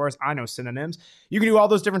great thesaurus. I know synonyms. You can do all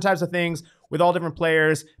those different types of things with all different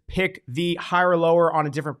players. Pick the higher or lower on a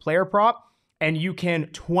different player prop, and you can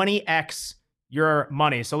 20x your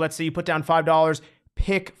money. So let's say you put down $5,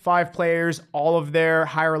 pick 5 players, all of their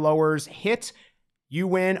higher lowers hit, you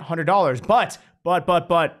win $100.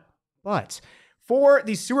 But for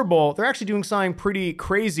the Super Bowl, they're actually doing something pretty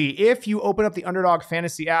crazy. If you open up the Underdog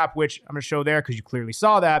Fantasy app, which I'm going to show there because you clearly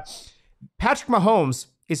saw that, Patrick Mahomes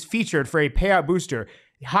is featured for a payout booster.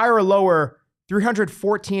 Higher or lower,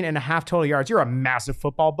 314.5 total yards. You're a massive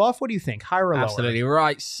football buff. What do you think? Higher or lower? Absolutely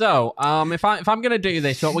right. So, if I'm going to do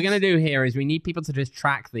this, what we're going to do here is we need people to just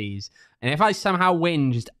track these. And if I somehow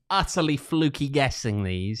win just utterly fluky guessing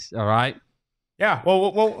these, all right? Yeah.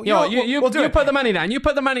 Well, you put the money down. You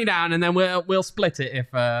put the money down, and then we'll split it if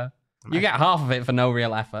you get half of it for no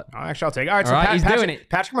real effort. Actually, I'll take it. All right, so he's doing it.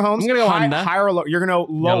 Patrick Mahomes. I'm going to go under. Higher or lower? You're going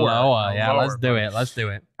to lower. Lower. Yeah, let's do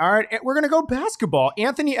it. All right, we're going to go basketball.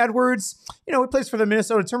 Anthony Edwards, he plays for the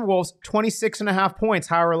Minnesota Timberwolves, 26.5 points,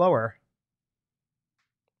 higher or lower?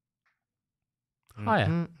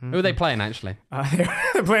 Higher. Who are they playing, actually?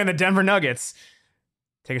 They're playing the Denver Nuggets.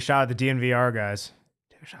 Take a shot at the DNVR, guys.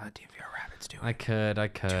 Take a shot at the DNVR Rapids. Do it. I could.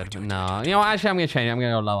 But no. You know what? Actually, I'm going to change it. I'm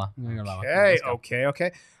going to go lower.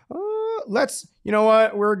 Okay. Let's, you know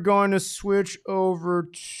what? We're going to switch over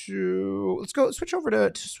to, switch over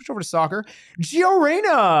to soccer. Gio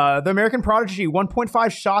Reyna, the American prodigy,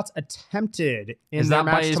 1.5 shots attempted in their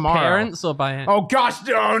match his tomorrow. Parents or by? Oh gosh!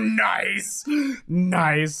 Oh, nice.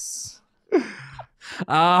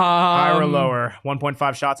 Higher or lower?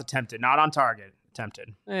 1.5 shots attempted, not on target.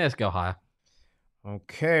 Attempted. Let's go higher.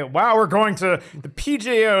 Okay. Wow, we're going to the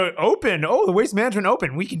PGA Open. Oh, the Waste Management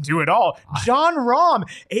Open. We can do it all. John Rahm,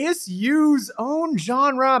 ASU's own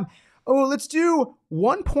John Rahm. Oh, let's do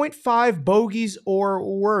 1.5 bogeys or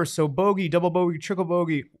worse. So bogey, double bogey, triple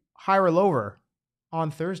bogey, higher or lower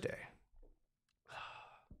on Thursday.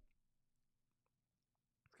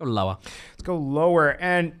 Lower. Let's go lower.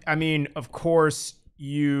 And I mean, of course,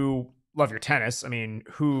 you love your tennis. I mean,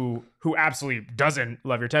 who absolutely doesn't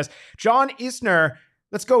love your tennis? John Isner,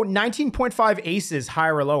 let's go 19.5 aces,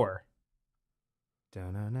 higher or lower.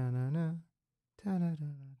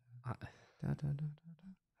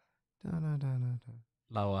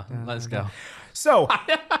 Lower. Let's go. So,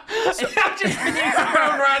 I'm just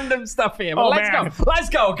throwing random stuff here. But let's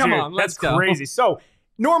go. Come on. Let's go. That's crazy. So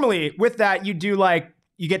normally with that, you do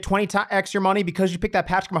you get 20 extra money because you picked that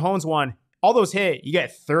Patrick Mahomes one. All those hit, you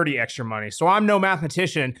get 30 extra money. So I'm no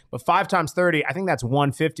mathematician, but 5 times 30, I think that's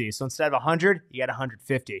 150. So instead of 100, you get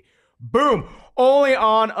 150. Boom. Only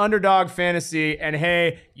on Underdog Fantasy. And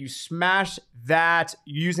hey, you smash that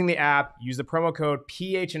using the app. Use the promo code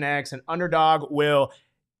PHNX, and Underdog will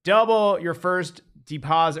double your first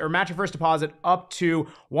deposit or match your first deposit up to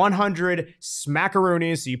 100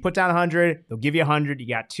 smackaroonies. So you put down 100, they'll give you 100. You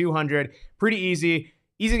got 200. Pretty easy.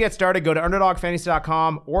 Easy to get started. Go to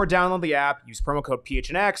underdogfantasy.com or download the app. Use promo code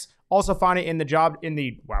PHNX. Also find it in the job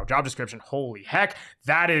description. Holy heck,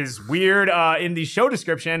 that is weird. In the show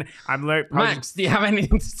description, I'm like, Max, do you have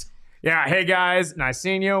anything? Yeah, hey guys, nice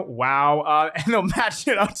seeing you. Wow, and they'll match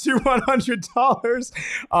it up to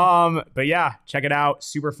 $100. But yeah, check it out.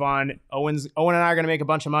 Super fun. Owen and I are gonna make a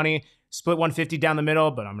bunch of money. Split 150 down the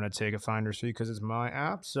middle, but I'm gonna take a finder's fee because it's my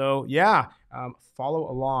app. So yeah, follow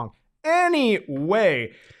along.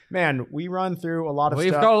 Anyway, man, we run through a lot of stuff.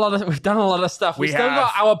 We've done a lot of stuff. We still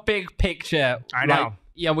got our big picture. I know.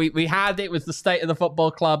 We had it with the state of the football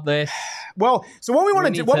club. Well, so what we want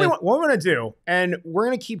to do, what we want to do, and we're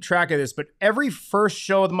going to keep track of this, but every first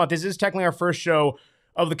show of the month, this is technically our first show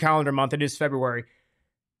of the calendar month. It is February.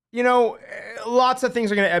 You know, lots of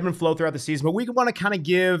things are going to ebb and flow throughout the season, but we want to kind of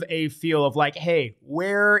give a feel of hey,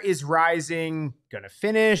 where is Rising going to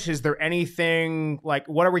finish? Is there anything,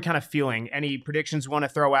 what are we kind of feeling? Any predictions we want to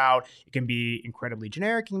throw out? It can be incredibly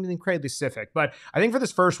generic, it can be incredibly specific. But I think for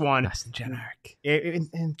this first one, that's generic.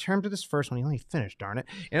 In terms of this first one, you only finished, darn it.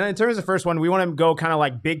 And in terms of the first one, we want to go kind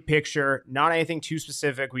of big picture, not anything too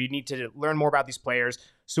specific. We need to learn more about these players.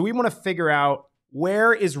 So we want to figure out,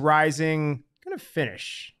 where is Rising going to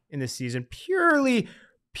finish in this season, purely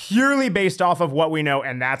based off of what we know.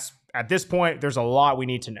 And that's, at this point, there's a lot we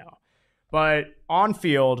need to know. But on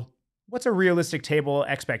field, what's a realistic table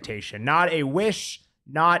expectation? Not a wish,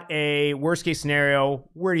 not a worst case scenario.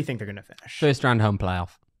 Where do you think they're going to finish? First round home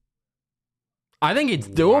playoff. I think it's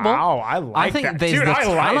doable. Wow, I like that. Dude,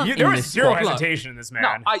 I like you. There was zero hesitation in this, man. No,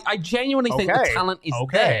 I genuinely think the talent is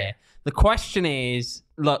there. The question is,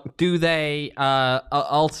 look, do they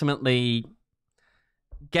ultimately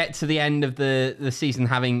get to the end of the season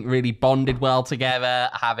having really bonded well together,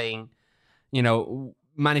 having,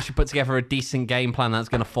 managed to put together a decent game plan that's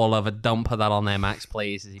going to fall over. Don't put that on there, Max,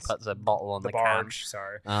 please, as he puts a bottle on the barge. Can.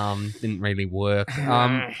 Sorry. Didn't really work.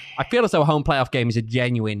 I feel as though a home playoff game is a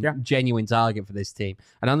genuine target for this team.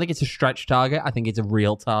 I don't think it's a stretch target. I think it's a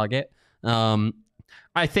real target. I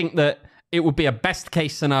think that it would be a best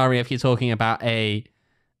case scenario if you're talking about a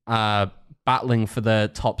battling for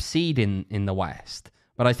the top seed in the West.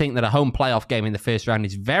 But I think that a home playoff game in the first round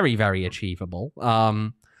is very, very achievable.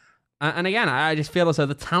 And again, I just feel as though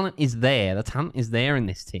the talent is there. The talent is there in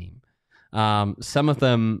this team. Some of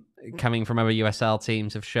them coming from other USL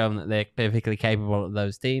teams have shown that they're perfectly capable of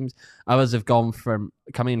those teams. Others have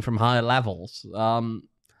coming from higher levels.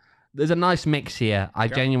 There's a nice mix here. I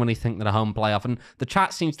genuinely think that a home playoff, and the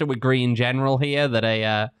chat seems to agree in general here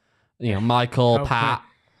that Michael, Pat,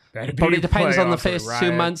 it probably depends on the first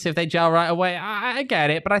 2 months if they gel right away. I get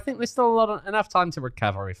it, but I think there's still enough time to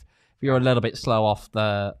recover if you're a little bit slow off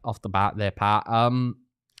the bat there, Pat.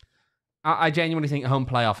 I genuinely think home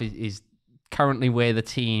playoff is currently where the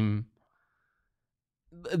team,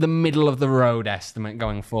 the middle of the road estimate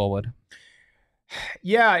going forward.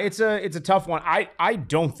 Yeah, it's a tough one. I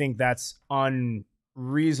don't think that's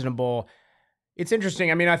unreasonable. It's interesting.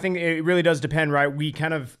 I mean, I think it really does depend, right?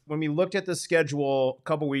 When we looked at the schedule a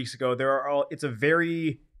couple weeks ago, it's a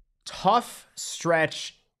very tough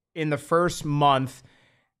stretch in the first month.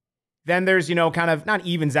 Then there's, kind of not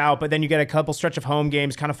evens out, but then you get a couple stretch of home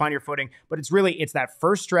games, kind of find your footing. But it's that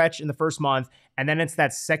first stretch in the first month, and then it's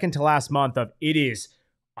that second to last month of it is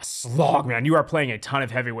a slog, man. You are playing a ton of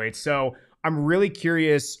heavyweights. So I'm really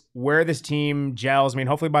curious where this team gels. I mean,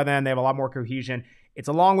 hopefully by then they have a lot more cohesion. It's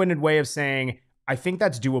a long-winded way of saying I think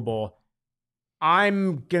that's doable.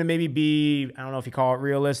 I'm going to maybe be, I don't know if you call it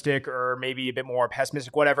realistic or maybe a bit more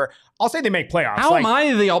pessimistic, whatever. I'll say they make playoffs. How am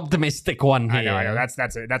I the optimistic one here? I know. That's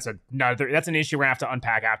an issue we're going to have to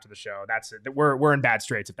unpack after the show. We're in bad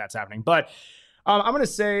straits if that's happening. But I'm going to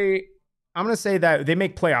say that they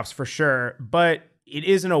make playoffs for sure, but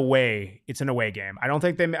it's an away game. I don't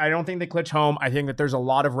think they glitch home. I think that there's a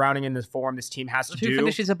lot of rounding in this form this team has to do. Who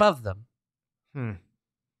finishes above them?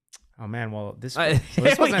 Oh man, well this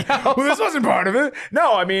wasn't part of it.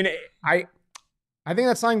 No, I mean I think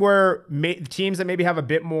that's something where teams that maybe have a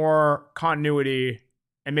bit more continuity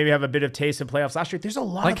and maybe have a bit of taste of playoffs last year. There's a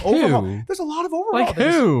lot of overall. There's a lot of overall. Like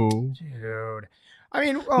who? Dude. I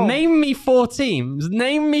mean, name me 4 teams.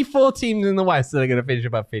 Name me 4 teams in the West that are going to finish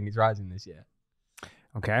above PHNX Rising this year.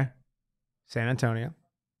 Okay. San Antonio.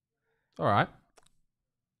 All right.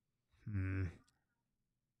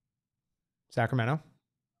 Sacramento.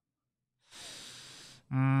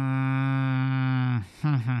 Man,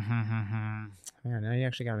 now you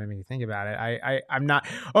actually got to make me think about it. I'm not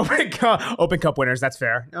Open Cup winners. That's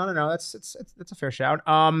fair. No. That's a fair shout.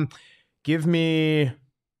 Give me.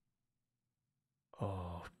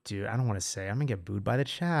 Oh, dude, I don't want to say. I'm gonna get booed by the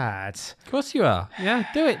chat. Of course you are. Yeah,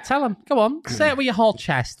 do it. Tell them. Go on. Say it with your whole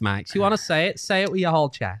chest, Max. You want to say it? Say it with your whole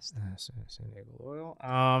chest. San Diego Loyal.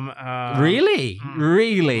 Really?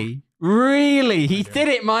 He did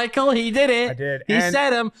it, Michael. He did it. I did. He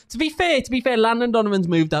said To be fair, Landon Donovan's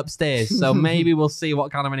moved upstairs, so maybe we'll see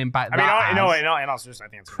what kind of an impact that has. And also just I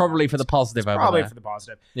think it's probably for the positive. Probably for the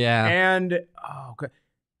positive. Yeah. And okay.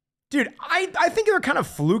 Dude, I think they're kind of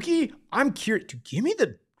fluky. I'm curious. Dude, give me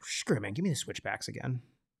the switchbacks again.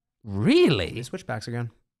 Really? The switchbacks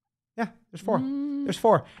again. Yeah, there's 4. There's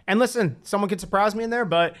 4. And listen, someone could surprise me in there,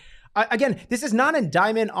 but again, this is not an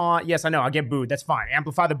indictment on. Yes, I know. I get booed. That's fine.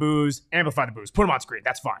 Amplify the boos. Put them on screen.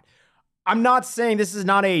 That's fine. I'm not saying this is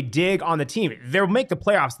not a dig on the team. They'll make the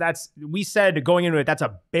playoffs. We said going into it, that's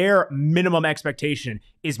a bare minimum expectation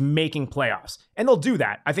is making playoffs. And they'll do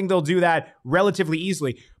that. I think they'll do that relatively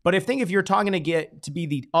easily. But if you're talking to get to be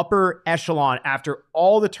the upper echelon after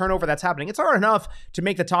all the turnover that's happening, it's hard enough to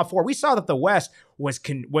make the top 4. We saw that the West was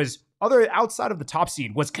other outside of the top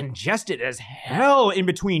seed was congested as hell in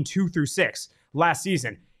between 2 through 6 last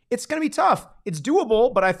season. It's going to be tough. It's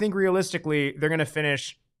doable, but I think realistically, they're going to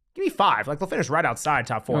finish. Give me 5. Like, they'll finish right outside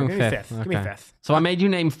top 4. Give me 5th. Okay. Give me 5th. So I made you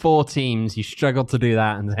name 4 teams. You struggled to do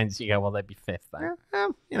that, and hence you go, well, they'd be 5th then.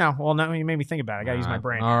 Well, now you made me think about it. I got to use my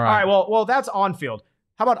brain. All right. Well, that's on field.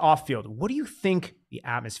 How about off field? What do you think the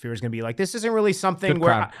atmosphere is going to be like? This isn't really something Good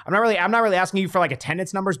where crowd. I'm not really asking you for like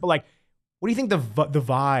attendance numbers, but like, what do you think the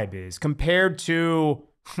vibe is compared to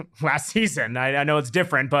last season? I know it's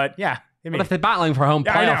different, but yeah. But if they're battling for a home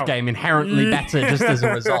playoff game, inherently better just as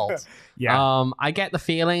a result. Yeah. I get the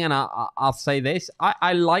feeling, and I'll say this.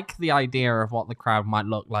 I like the idea of what the crowd might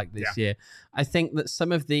look like this year. I think that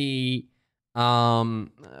some of the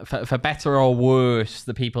for better or worse,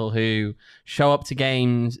 the people who show up to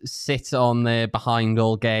games, sit on their behind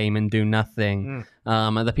all game and do nothing,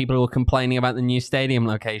 are the people who are complaining about the new stadium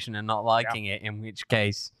location and not liking it, in which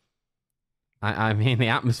case, I mean, the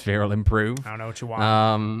atmosphere will improve. I don't know what you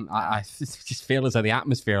want. I just feel as though the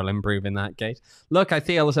atmosphere will improve in that case. Look, I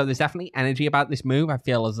feel as though there's definitely energy about this move. I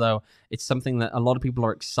feel as though it's something that a lot of people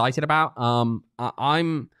are excited about.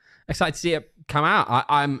 I'm excited to see it come out.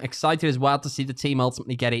 I'm excited as well to see the team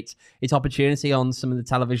ultimately get its opportunity on some of the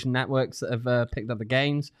television networks that have picked up the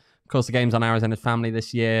games. Of course, the game's on Arizona's Family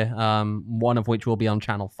this year, one of which will be on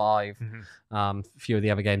Channel 5. A few of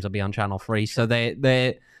the other games will be on Channel 3. So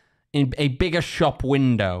they're in a bigger shop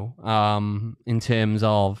window in terms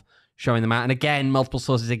of showing them out. And again, multiple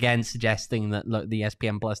sources again suggesting that look, the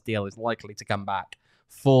ESPN Plus deal is likely to come back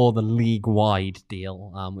for the league-wide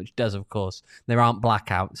deal, which does, of course, there aren't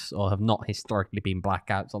blackouts or have not historically been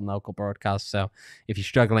blackouts on local broadcasts. So if you're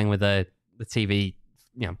struggling with the TV,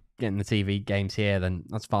 getting the TV games here, then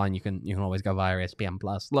that's fine. You can always go via ESPN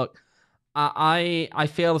Plus. Look, I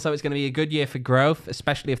feel as though it's going to be a good year for growth,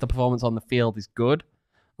 especially if the performance on the field is good.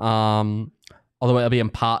 Although it'll be in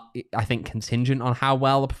part, I think, contingent on how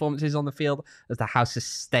well the performance is on the field as to how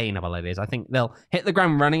sustainable it is. I think they'll hit the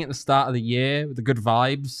ground running at the start of the year with the good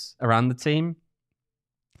vibes around the team.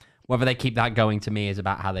 Whether they keep that going, to me, is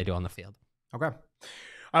about how they do on the field. Okay.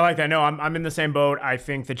 I like that. No, I'm in the same boat. I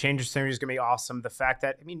think the change of scenery is going to be awesome. The fact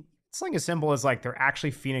that, it's something as simple as like they're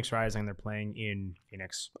actually Phoenix Rising. They're playing in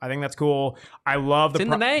Phoenix. I think that's cool. I love It's in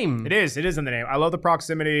the name. It is in the name. I love the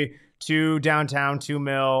proximity to downtown, to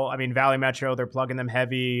Mill. Valley Metro, they're plugging them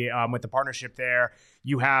heavy with the partnership there.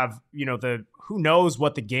 You have, who knows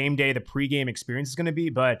what the game day, the pregame experience is going to be,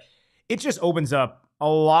 but it just opens up a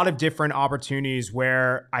lot of different opportunities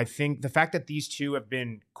where I think the fact that these two have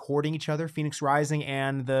been courting each other, Phoenix Rising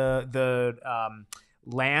and the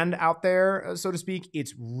land out there, so to speak,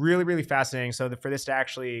 it's really, really fascinating. So for this to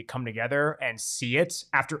actually come together and see it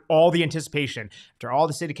after all the anticipation, after all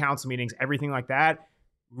the city council meetings, everything like that,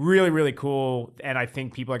 really, really cool. And I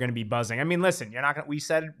think people are going to be buzzing. Listen, we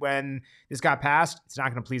said when this got passed, it's not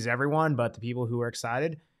going to please everyone, but the people who are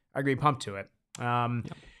excited are going to be pumped to it.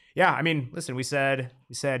 Yeah, listen, we said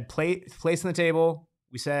place on the table.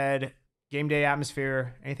 We said game day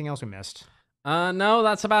atmosphere. Anything else we missed? No,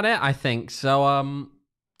 that's about it, I think. So,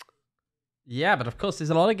 yeah, but of course, there's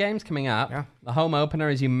a lot of games coming up. Yeah. The home opener,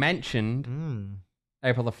 as you mentioned,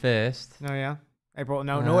 April the 1st. Oh, yeah.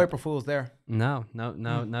 No April Fool's there. No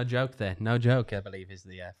joke there. No joke, I believe, is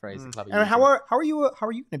the phrase. The club and how are you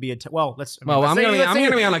going to be? I'm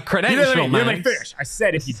going to be on a credential, man. Let me finish. I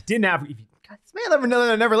said if you didn't have,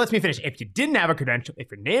 never lets me finish. If you didn't have a credential,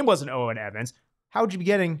 if your name wasn't Owain Evans, how would you be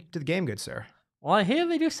getting to the game, good sir? Well, I hear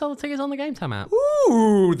they do sell the tickets on the Game Time app.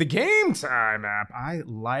 Ooh, the Game Time app. I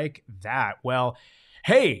like that. Well,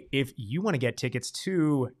 hey, if you want to get tickets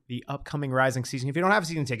to the upcoming Rising season, if you don't have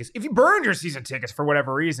season tickets, if you burned your season tickets for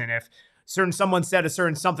whatever reason, if someone said a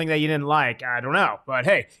certain something that you didn't like, I don't know. But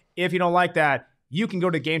hey, if you don't like that, you can go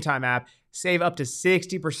to the Game Time app, save up to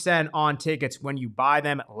 60% on tickets when you buy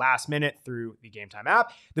them last minute through the Game Time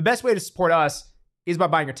app. The best way to support us is by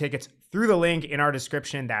buying your tickets through the link in our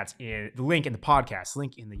description. That's in the link in the podcast,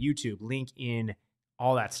 link in the YouTube, link in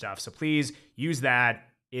all that stuff. So please use that.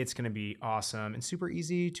 It's going to be awesome and super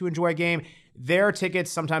easy to enjoy a game. There are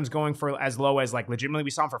tickets sometimes going for as low as legitimately,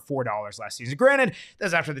 we saw them for $4 last season. Granted,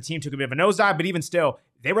 that's after the team took a bit of a nosedive, but even still,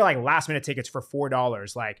 they were last minute tickets for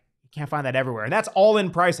 $4. You can't find that everywhere. And that's all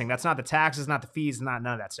in pricing. That's not the taxes, not the fees, not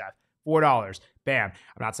none of that stuff. $4. Bam.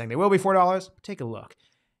 I'm not saying they will be $4, but take a look.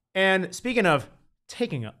 And speaking of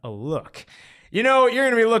taking a look, you're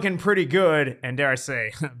going to be looking pretty good, and dare I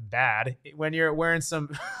say, bad, when you're wearing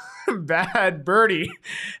some bad birdie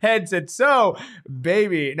headsets. So,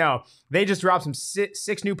 baby, no, they just dropped some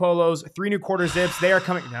six new polos, 3 new quarter zips. They are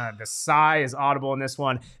coming. The sigh is audible in this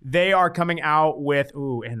one. They are coming out with,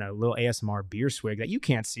 and a little ASMR beer swig that you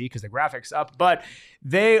can't see because the graphics up, but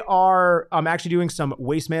they are actually doing some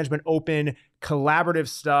Waste Management Open collaborative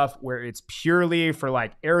stuff where it's purely for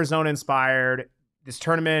Arizona inspired. This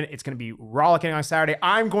tournament, it's going to be rollicking on Saturday.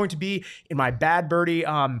 I'm going to be in my bad birdie.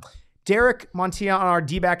 Derek Montilla on our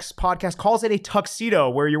D-backs podcast calls it a tuxedo,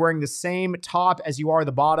 where you're wearing the same top as you are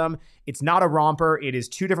the bottom. It's not a romper. It is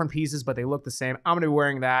 2 different pieces, but they look the same. I'm going to be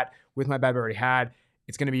wearing that with my bad birdie hat.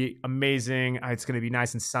 It's going to be amazing. It's going to be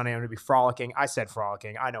nice and sunny. I'm going to be frolicking. I said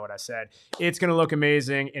frolicking. I know what I said. It's going to look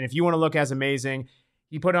amazing. And if you want to look as amazing,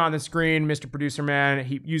 He put it on the screen, Mr. Producer Man.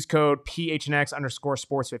 He used code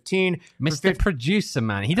PHNX_sports15. Mr. Producer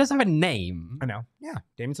Man. He does have a name. I know. Yeah.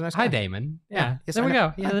 Damon's a nice guy. Hi, Damon. Yeah. Yes, there we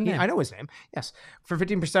go. He has a name. I know his name. Yes. For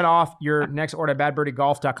 15% off your next order at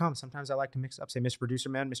badbirdiegolf.com. Sometimes I like to mix up, say Mr. Producer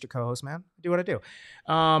Man, Mr. Co-host Man. I do what I do.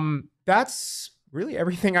 That's really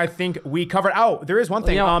everything I think we covered. Oh, there is one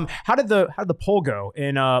thing. How did the poll go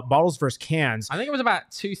in bottles versus cans? I think it was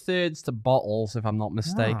about 2/3 to bottles, if I'm not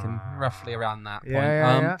mistaken, roughly around that point.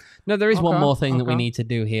 Yeah. No, there is one more thing that we need to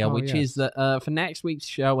do here, which is that for next week's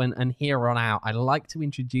show and here on out, I'd like to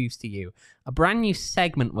introduce to you a brand new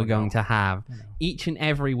segment we're going to have each and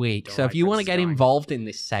every week. So if you want to get involved in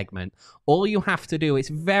this segment, all you have to do, it's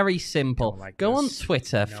very simple. Go on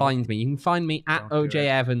Twitter, find me. You can find me at OJ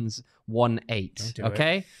Evans 18,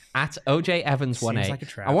 okay? At OJ Evans 18. Like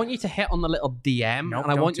I want you to hit on the little DM,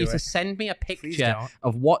 and I want you to send me a picture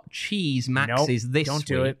of what cheese Max is this week. Don't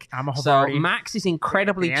do it. I'm a Havarti. So Max is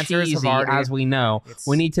incredibly cheesy, as we know.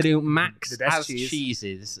 We need to do Max as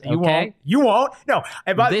cheeses, okay? You won't. No.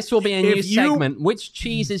 This will be a new segment. Which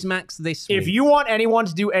cheese is Max this week? If you want anyone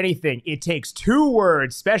to do anything, it takes 2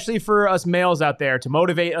 words, especially for us males out there, to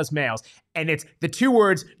motivate us males. And it's the 2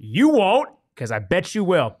 words, you won't, because I bet you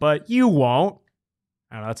will, but you won't.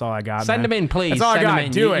 I don't know, that's all I got. Send them in, please. That's all I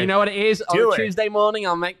got. Do it. You know what it is? On Tuesday morning,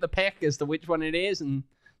 I'll make the pick as to which one it is, and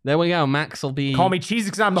there we go. Max will be... Call me cheesy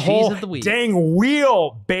because I'm the whole dang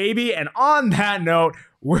wheel, baby. And on that note,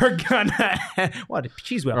 we're gonna... What?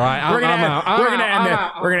 Cheese wheel. All right, we're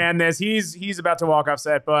gonna end this. He's about to walk off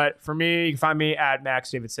set, but for me, you can find me at Max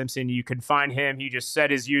David Simpson. You can find him. He just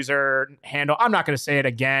said his user handle. I'm not going to say it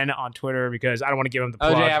again on Twitter because I don't want to give him the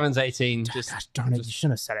plug. OJ Evans 18. Gosh darn it, you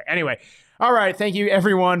shouldn't have said it. Anyway, all right. Thank you,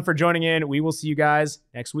 everyone, for joining in. We will see you guys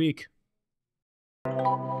next week.